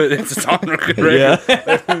 if I do it, it's on record.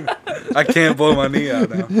 Yeah. I can't blow my knee out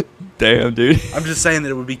now. Damn, dude. I'm just saying that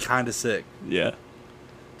it would be kind of sick. Yeah.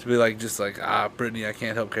 To be like, Brittany, I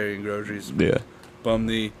can't help carrying groceries. Yeah. Bum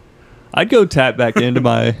knee. I'd go tap back into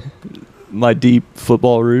my deep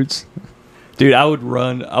football roots. Dude, I would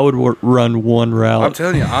run one route. I'm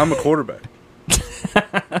telling you, I'm a quarterback.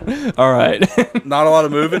 All right. Not a lot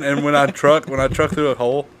of moving, and when I truck through a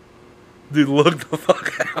hole, dude, look the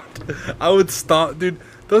fuck out. I would stop, dude.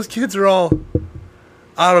 Those kids are all.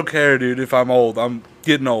 I don't care, dude. If I'm old, I'm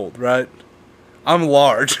getting old, right? I'm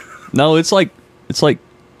large. No, it's like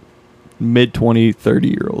mid 20,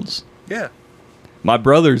 30-year-olds. Yeah. My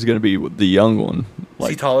brother's gonna be the young one. Is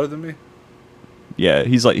he taller than me? Yeah,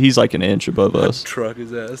 he's like an inch above us. I'd truck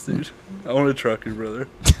his ass, dude. I want to truck your brother.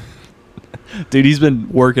 Dude, he's been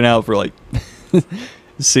working out for like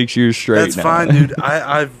 6 years straight. That's now. fine, dude.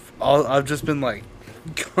 I've just been like,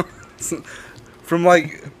 from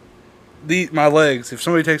like my legs. If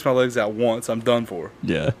somebody takes my legs out once, I'm done for.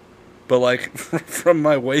 Yeah. But like from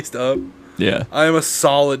my waist up, yeah, I am a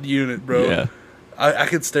solid unit, bro. Yeah. I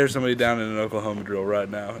could stare somebody down in an Oklahoma drill right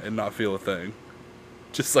now and not feel a thing.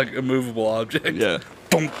 Just like a movable object. Yeah.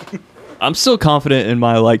 I'm still confident in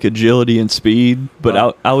my like agility and speed,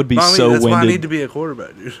 but I would be so that's winded. Why I need to be a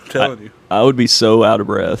quarterback, dude. I'm telling you. I would be so out of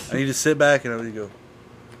breath. I need to sit back and I need to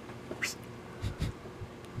go.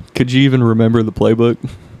 Could you even remember the playbook?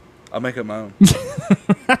 I'll make up my own.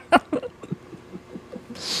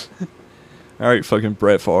 All right, fucking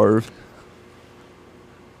Brett Favre.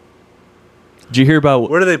 Did you hear about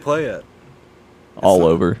Where do they play at? all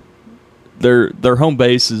over? Their home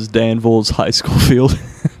base is Danville's high school field.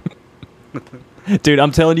 Dude,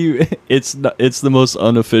 I'm telling you, it's the most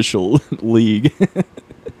unofficial league.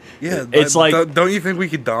 Yeah, it's like, don't you think we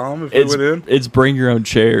could dom if we went in? It's bring your own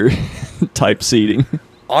chair type seating.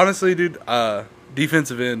 Honestly, dude,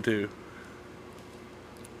 defensive end too.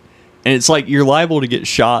 And it's like you're liable to get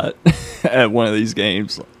shot at one of these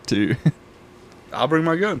games too. I'll bring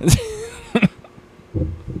my gun.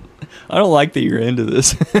 I don't like that you're into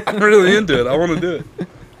this. I'm really into it. I want to do it.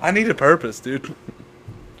 I need a purpose, dude.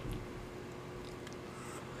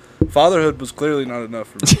 Fatherhood was clearly not enough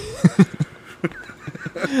for me.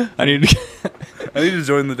 I need to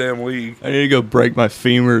join the damn league. I need to go break my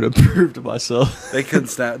femur to prove to myself. They couldn't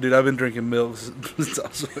snap, dude. I've been drinking milk since I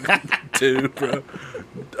was fucking 2, bro.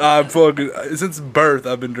 I'm fucking since birth.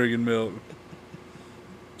 I've been drinking milk.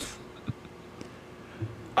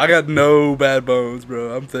 I got no bad bones,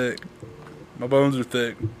 bro. I'm thick. My bones are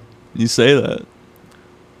thick. You say that.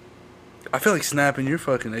 I feel like snapping your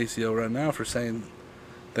fucking ACL right now for saying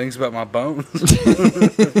things about my bones.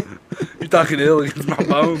 You're talking ill against my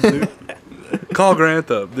bones, dude. Call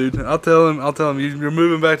Grant up, dude. I'll tell him you're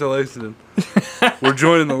moving back to Lexington. We're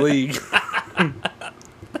joining the league.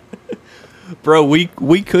 Bro, we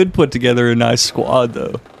could put together a nice squad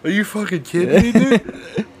though. Are you fucking kidding me,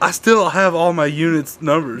 dude? I still have all my units'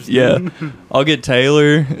 numbers. Yeah. Dude. I'll get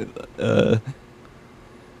Taylor.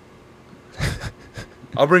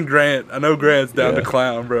 I'll bring Grant. I know Grant's down to Yeah.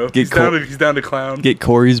 clown, bro. Get He's down to clown. Get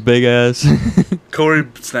Corey's big ass. Corey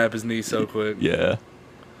snap his knee so quick. Yeah.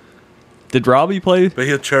 Did Robbie play? But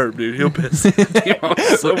he'll chirp, dude. He'll piss the team off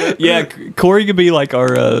so bad. Yeah, Corey could be like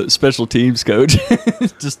our special teams coach.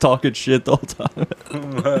 Just talking shit the whole time.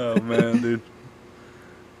 Oh, man, dude.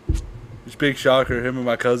 It's a big shocker. Him and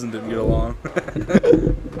my cousin didn't get along.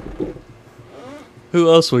 Who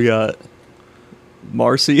else we got?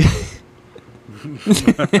 Marcy?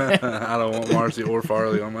 I don't want Marcy or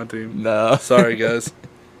Farley on my team. No. Sorry, guys.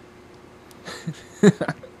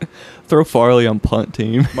 Throw Farley on punt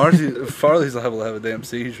team. Farley's liable to have a damn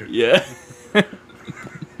seizure. Yeah.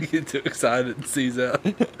 You get too excited and seize out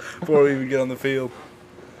before we even get on the field.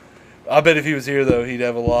 I bet if he was here, though, he'd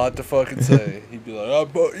have a lot to fucking say. He'd be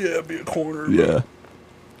like, be a corner. Yeah.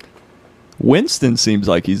 Winston seems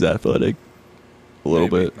like he's athletic. A little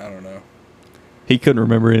Maybe. bit. I don't know. He couldn't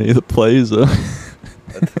remember any of the plays, though.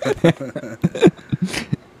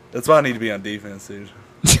 That's why I need to be on defense, dude.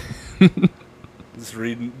 Just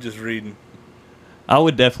reading. I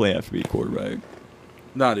would definitely have to be quarterback.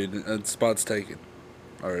 Nah, dude, that spot's taken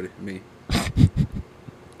already. Me.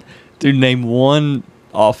 Dude, name one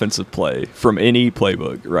offensive play from any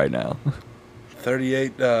playbook right now.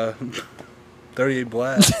 38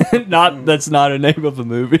 blast. That's not a name of a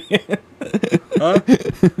movie. Huh?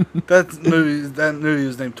 That movie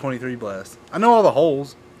was named 23 Blast. I know all the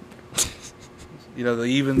holes. You know, the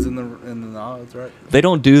evens and the odds, right? They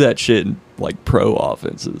don't do that shit in like pro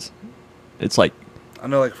offenses. It's like, I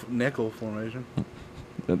know, like nickel formation.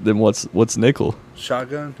 then what's nickel?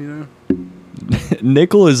 Shotgun, you know?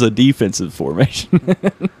 Nickel is a defensive formation. We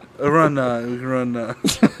can run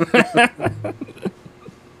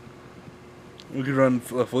we could run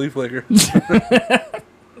a flea flicker.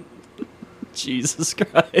 Jesus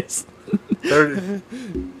Christ. 30.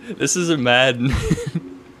 This isn't Madden.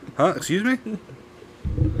 Huh? Excuse me?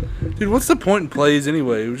 Dude, what's the point in plays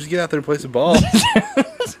anyway? We just get out there and play some ball.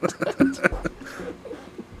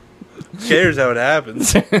 Who cares how it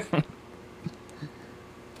happens?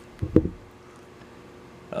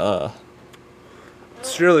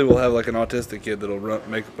 Surely we'll have like an autistic kid that'll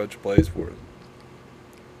make a bunch of plays for us.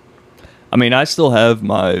 I mean, I still have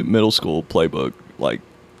my middle school playbook like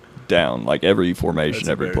down, like every formation, That's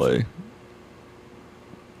every play. embarrassing.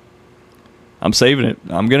 I'm saving it.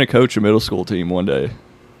 I'm gonna coach a middle school team one day.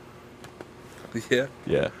 Yeah.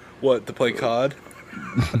 Yeah, What, to play COD?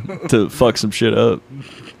 to fuck some shit up.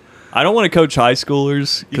 I don't want to coach high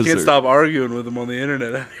schoolers. You can't stop arguing with them on the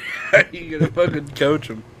internet. How are you gonna fucking coach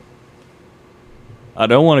them? I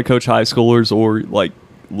don't want to coach high schoolers or like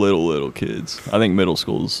little kids. I think middle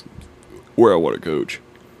school's where I want to coach.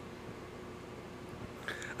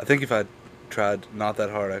 I think if I tried not that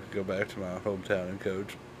hard, I could go back to my hometown and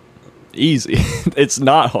coach. Easy. It's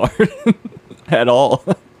not hard at all.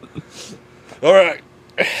 All right.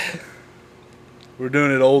 We're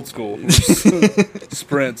doing it old school.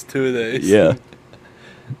 Sprints, 2 days. Yeah.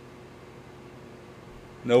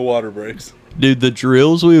 No water breaks. Dude, the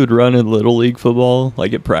drills we would run in Little League football,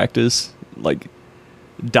 like at practice, like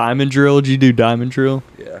diamond drill. Did you do diamond drill?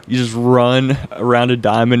 Yeah. You just run around a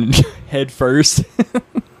diamond head first.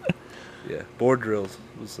 Yeah. Board drills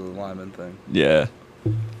was the lineman thing. Yeah.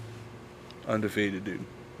 Undefeated, dude.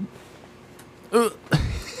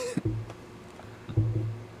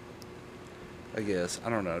 I guess. I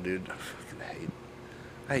don't know, dude.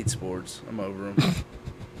 I hate sports. I'm over them.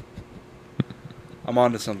 I'm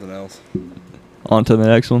on to something else. On to the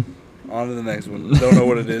next one. On to the next one. Don't know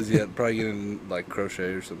what it is yet. Probably getting like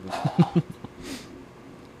crochet or something.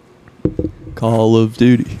 Call of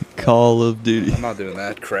Duty. Call of Duty. I'm not doing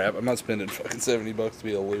that crap. I'm not spending fucking $70 to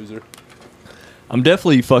be a loser. I'm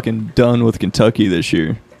definitely fucking done with Kentucky this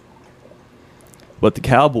year. But the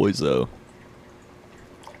Cowboys, though,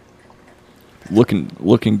 looking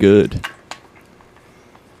good.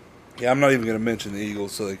 Yeah, I'm not even going to mention the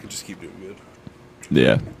Eagles so they can just keep doing good.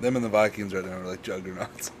 Yeah. Them and the Vikings right now are like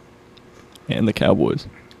juggernauts. And the Cowboys.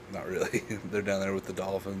 Not really. They're down there with the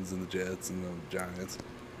Dolphins and the Jets and the Giants.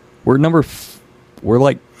 We're we're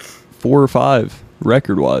like 4 or 5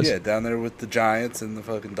 record-wise. Yeah, down there with the Giants and the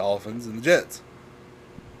fucking Dolphins and the Jets.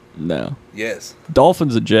 No. Yes.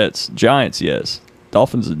 Dolphins and Jets. Giants, yes.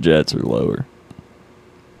 Dolphins and Jets are lower.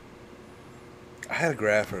 I had a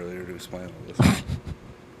graph earlier to explain all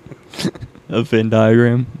this. A Venn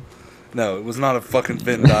diagram. No, it was not a fucking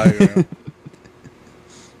Venn diagram.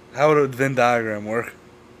 How would a Venn diagram work?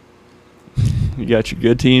 You got your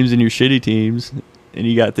good teams and your shitty teams, and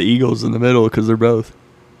you got the Eagles in the middle because they're both.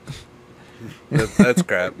 That's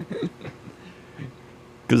crap.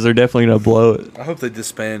 Because they're definitely going to blow it. I hope they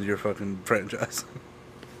disband your fucking franchise.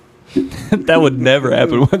 That would never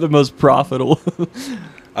happen. We're the most profitable.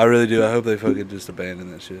 I really do. I hope they fucking just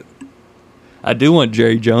abandon that shit. I do want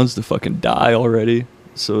Jerry Jones to fucking die already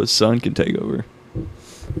so his son can take over.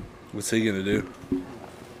 What's he gonna do?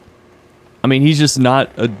 I mean, he's just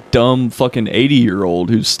not a dumb fucking 80-year-old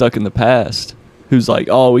who's stuck in the past. Who's like,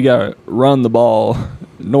 oh, we gotta run the ball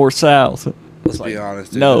north-south. Let's be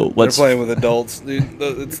honest, dude. No, They're let's... playing with adults, dude.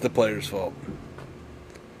 It's the player's fault.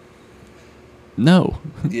 No.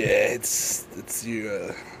 Yeah, it's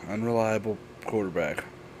your unreliable quarterback.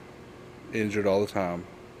 Injured all the time.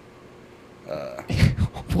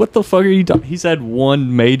 What the fuck are you talking? He's had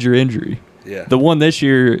one major injury. Yeah. The one this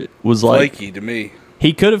year was like... flaky to me.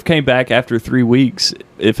 He could have came back after 3 weeks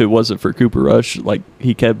if it wasn't for Cooper Rush. Like,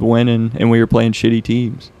 he kept winning, and we were playing shitty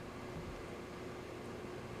teams.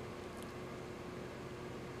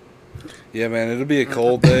 Yeah, man, it'll be a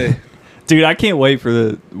cold day. Dude, I can't wait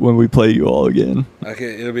for when we play you all again.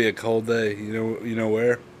 It'll be a cold day. You know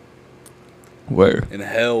where? Where? In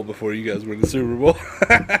hell before you guys win the Super Bowl.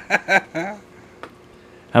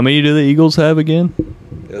 How many do the Eagles have again?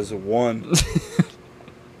 There's a one.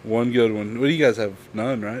 One good one. What do you guys have?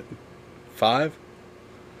 None, right? 5?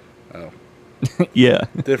 Oh. Yeah.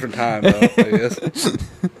 Different time, though, I guess.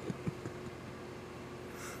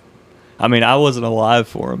 I mean, I wasn't alive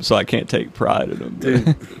for him, so I can't take pride in him.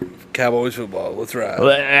 Dude, Cowboys football. Let's ride.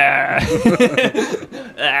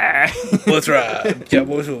 Let's ride.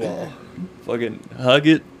 Cowboys football. Fucking hug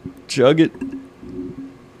it, chug it.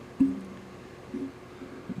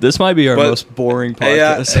 This might be our most boring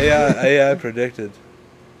podcast. AI predicted.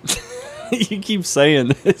 You keep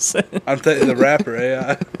saying this. I'm the rapper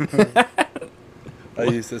AI. I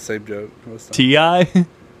used the same joke. T.I.?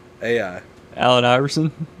 AI. Allen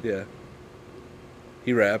Iverson? Yeah.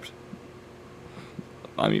 He rapped.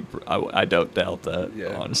 I mean, I don't doubt that,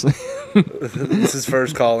 Yeah. honestly. This is his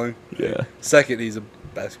first calling. Yeah. Second, he's a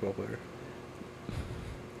basketball player.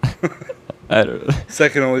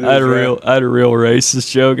 Second only to I had his a real racist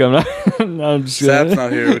joke. I'm not. I'm just Sap's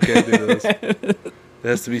not here. We can't do this. It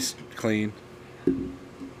has to be clean.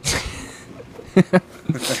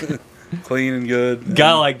 Clean and good.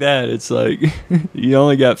 Guy like that, it's like you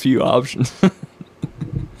only got few options.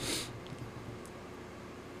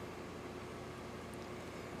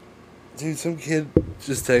 Dude, some kid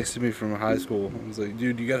just texted me from high school. I was like,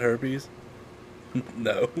 dude, you got herpes?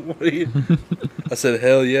 No. What are you? I said,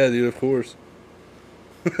 hell yeah, dude, of course.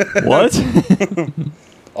 What?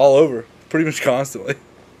 All over. Pretty much constantly.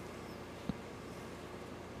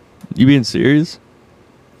 You being serious?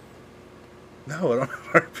 No, I don't have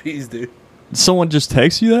herpes, dude. Did someone just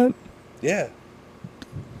text you that? Yeah.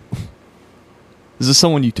 Is this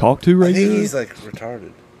someone you talk to I right think now? he's, like,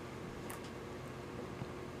 retarded.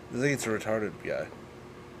 I think it's a retarded guy.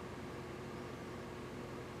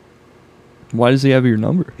 Why does he have your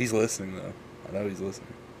number? He's listening, though. I know he's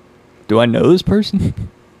listening. Do I know this person?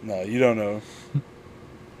 No, you don't know.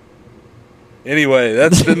 Anyway,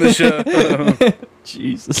 that's been the show.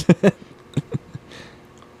 Jesus.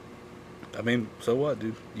 I mean, so what,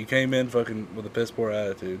 dude? You came in fucking with a piss poor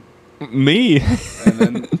attitude. Me? And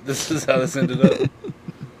then this is how this ended up.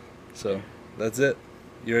 So, that's it.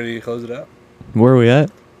 You ready to close it out? Where are we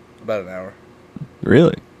at? About an hour.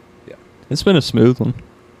 Really? Yeah. It's been a smooth one.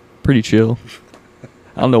 Pretty chill.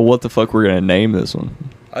 I don't know what the fuck we're going to name this one.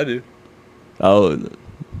 I do. Oh.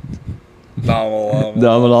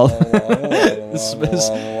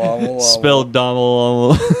 Spelled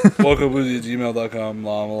Domal.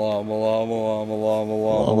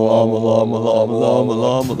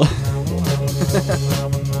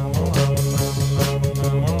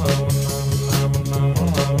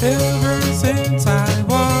 Ever since I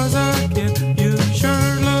was a kid, you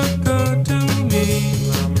sure look good to me.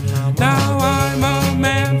 Now I'm a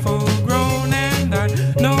man full grown and I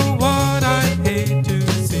know what I hate to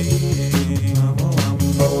see.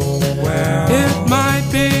 It might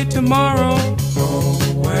be tomorrow,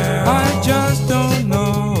 I just don't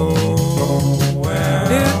know.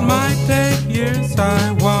 It might take years,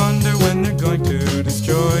 I wonder when they're going to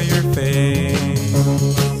destroy your face.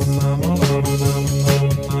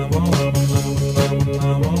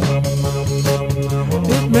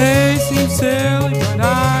 It may seem silly, but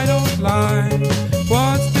I don't like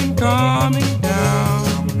what's been coming down.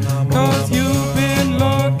 'Cause you've been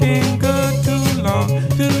looking good too long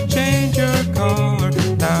to change your color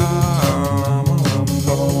now.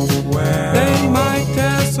 They might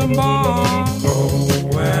test some bombs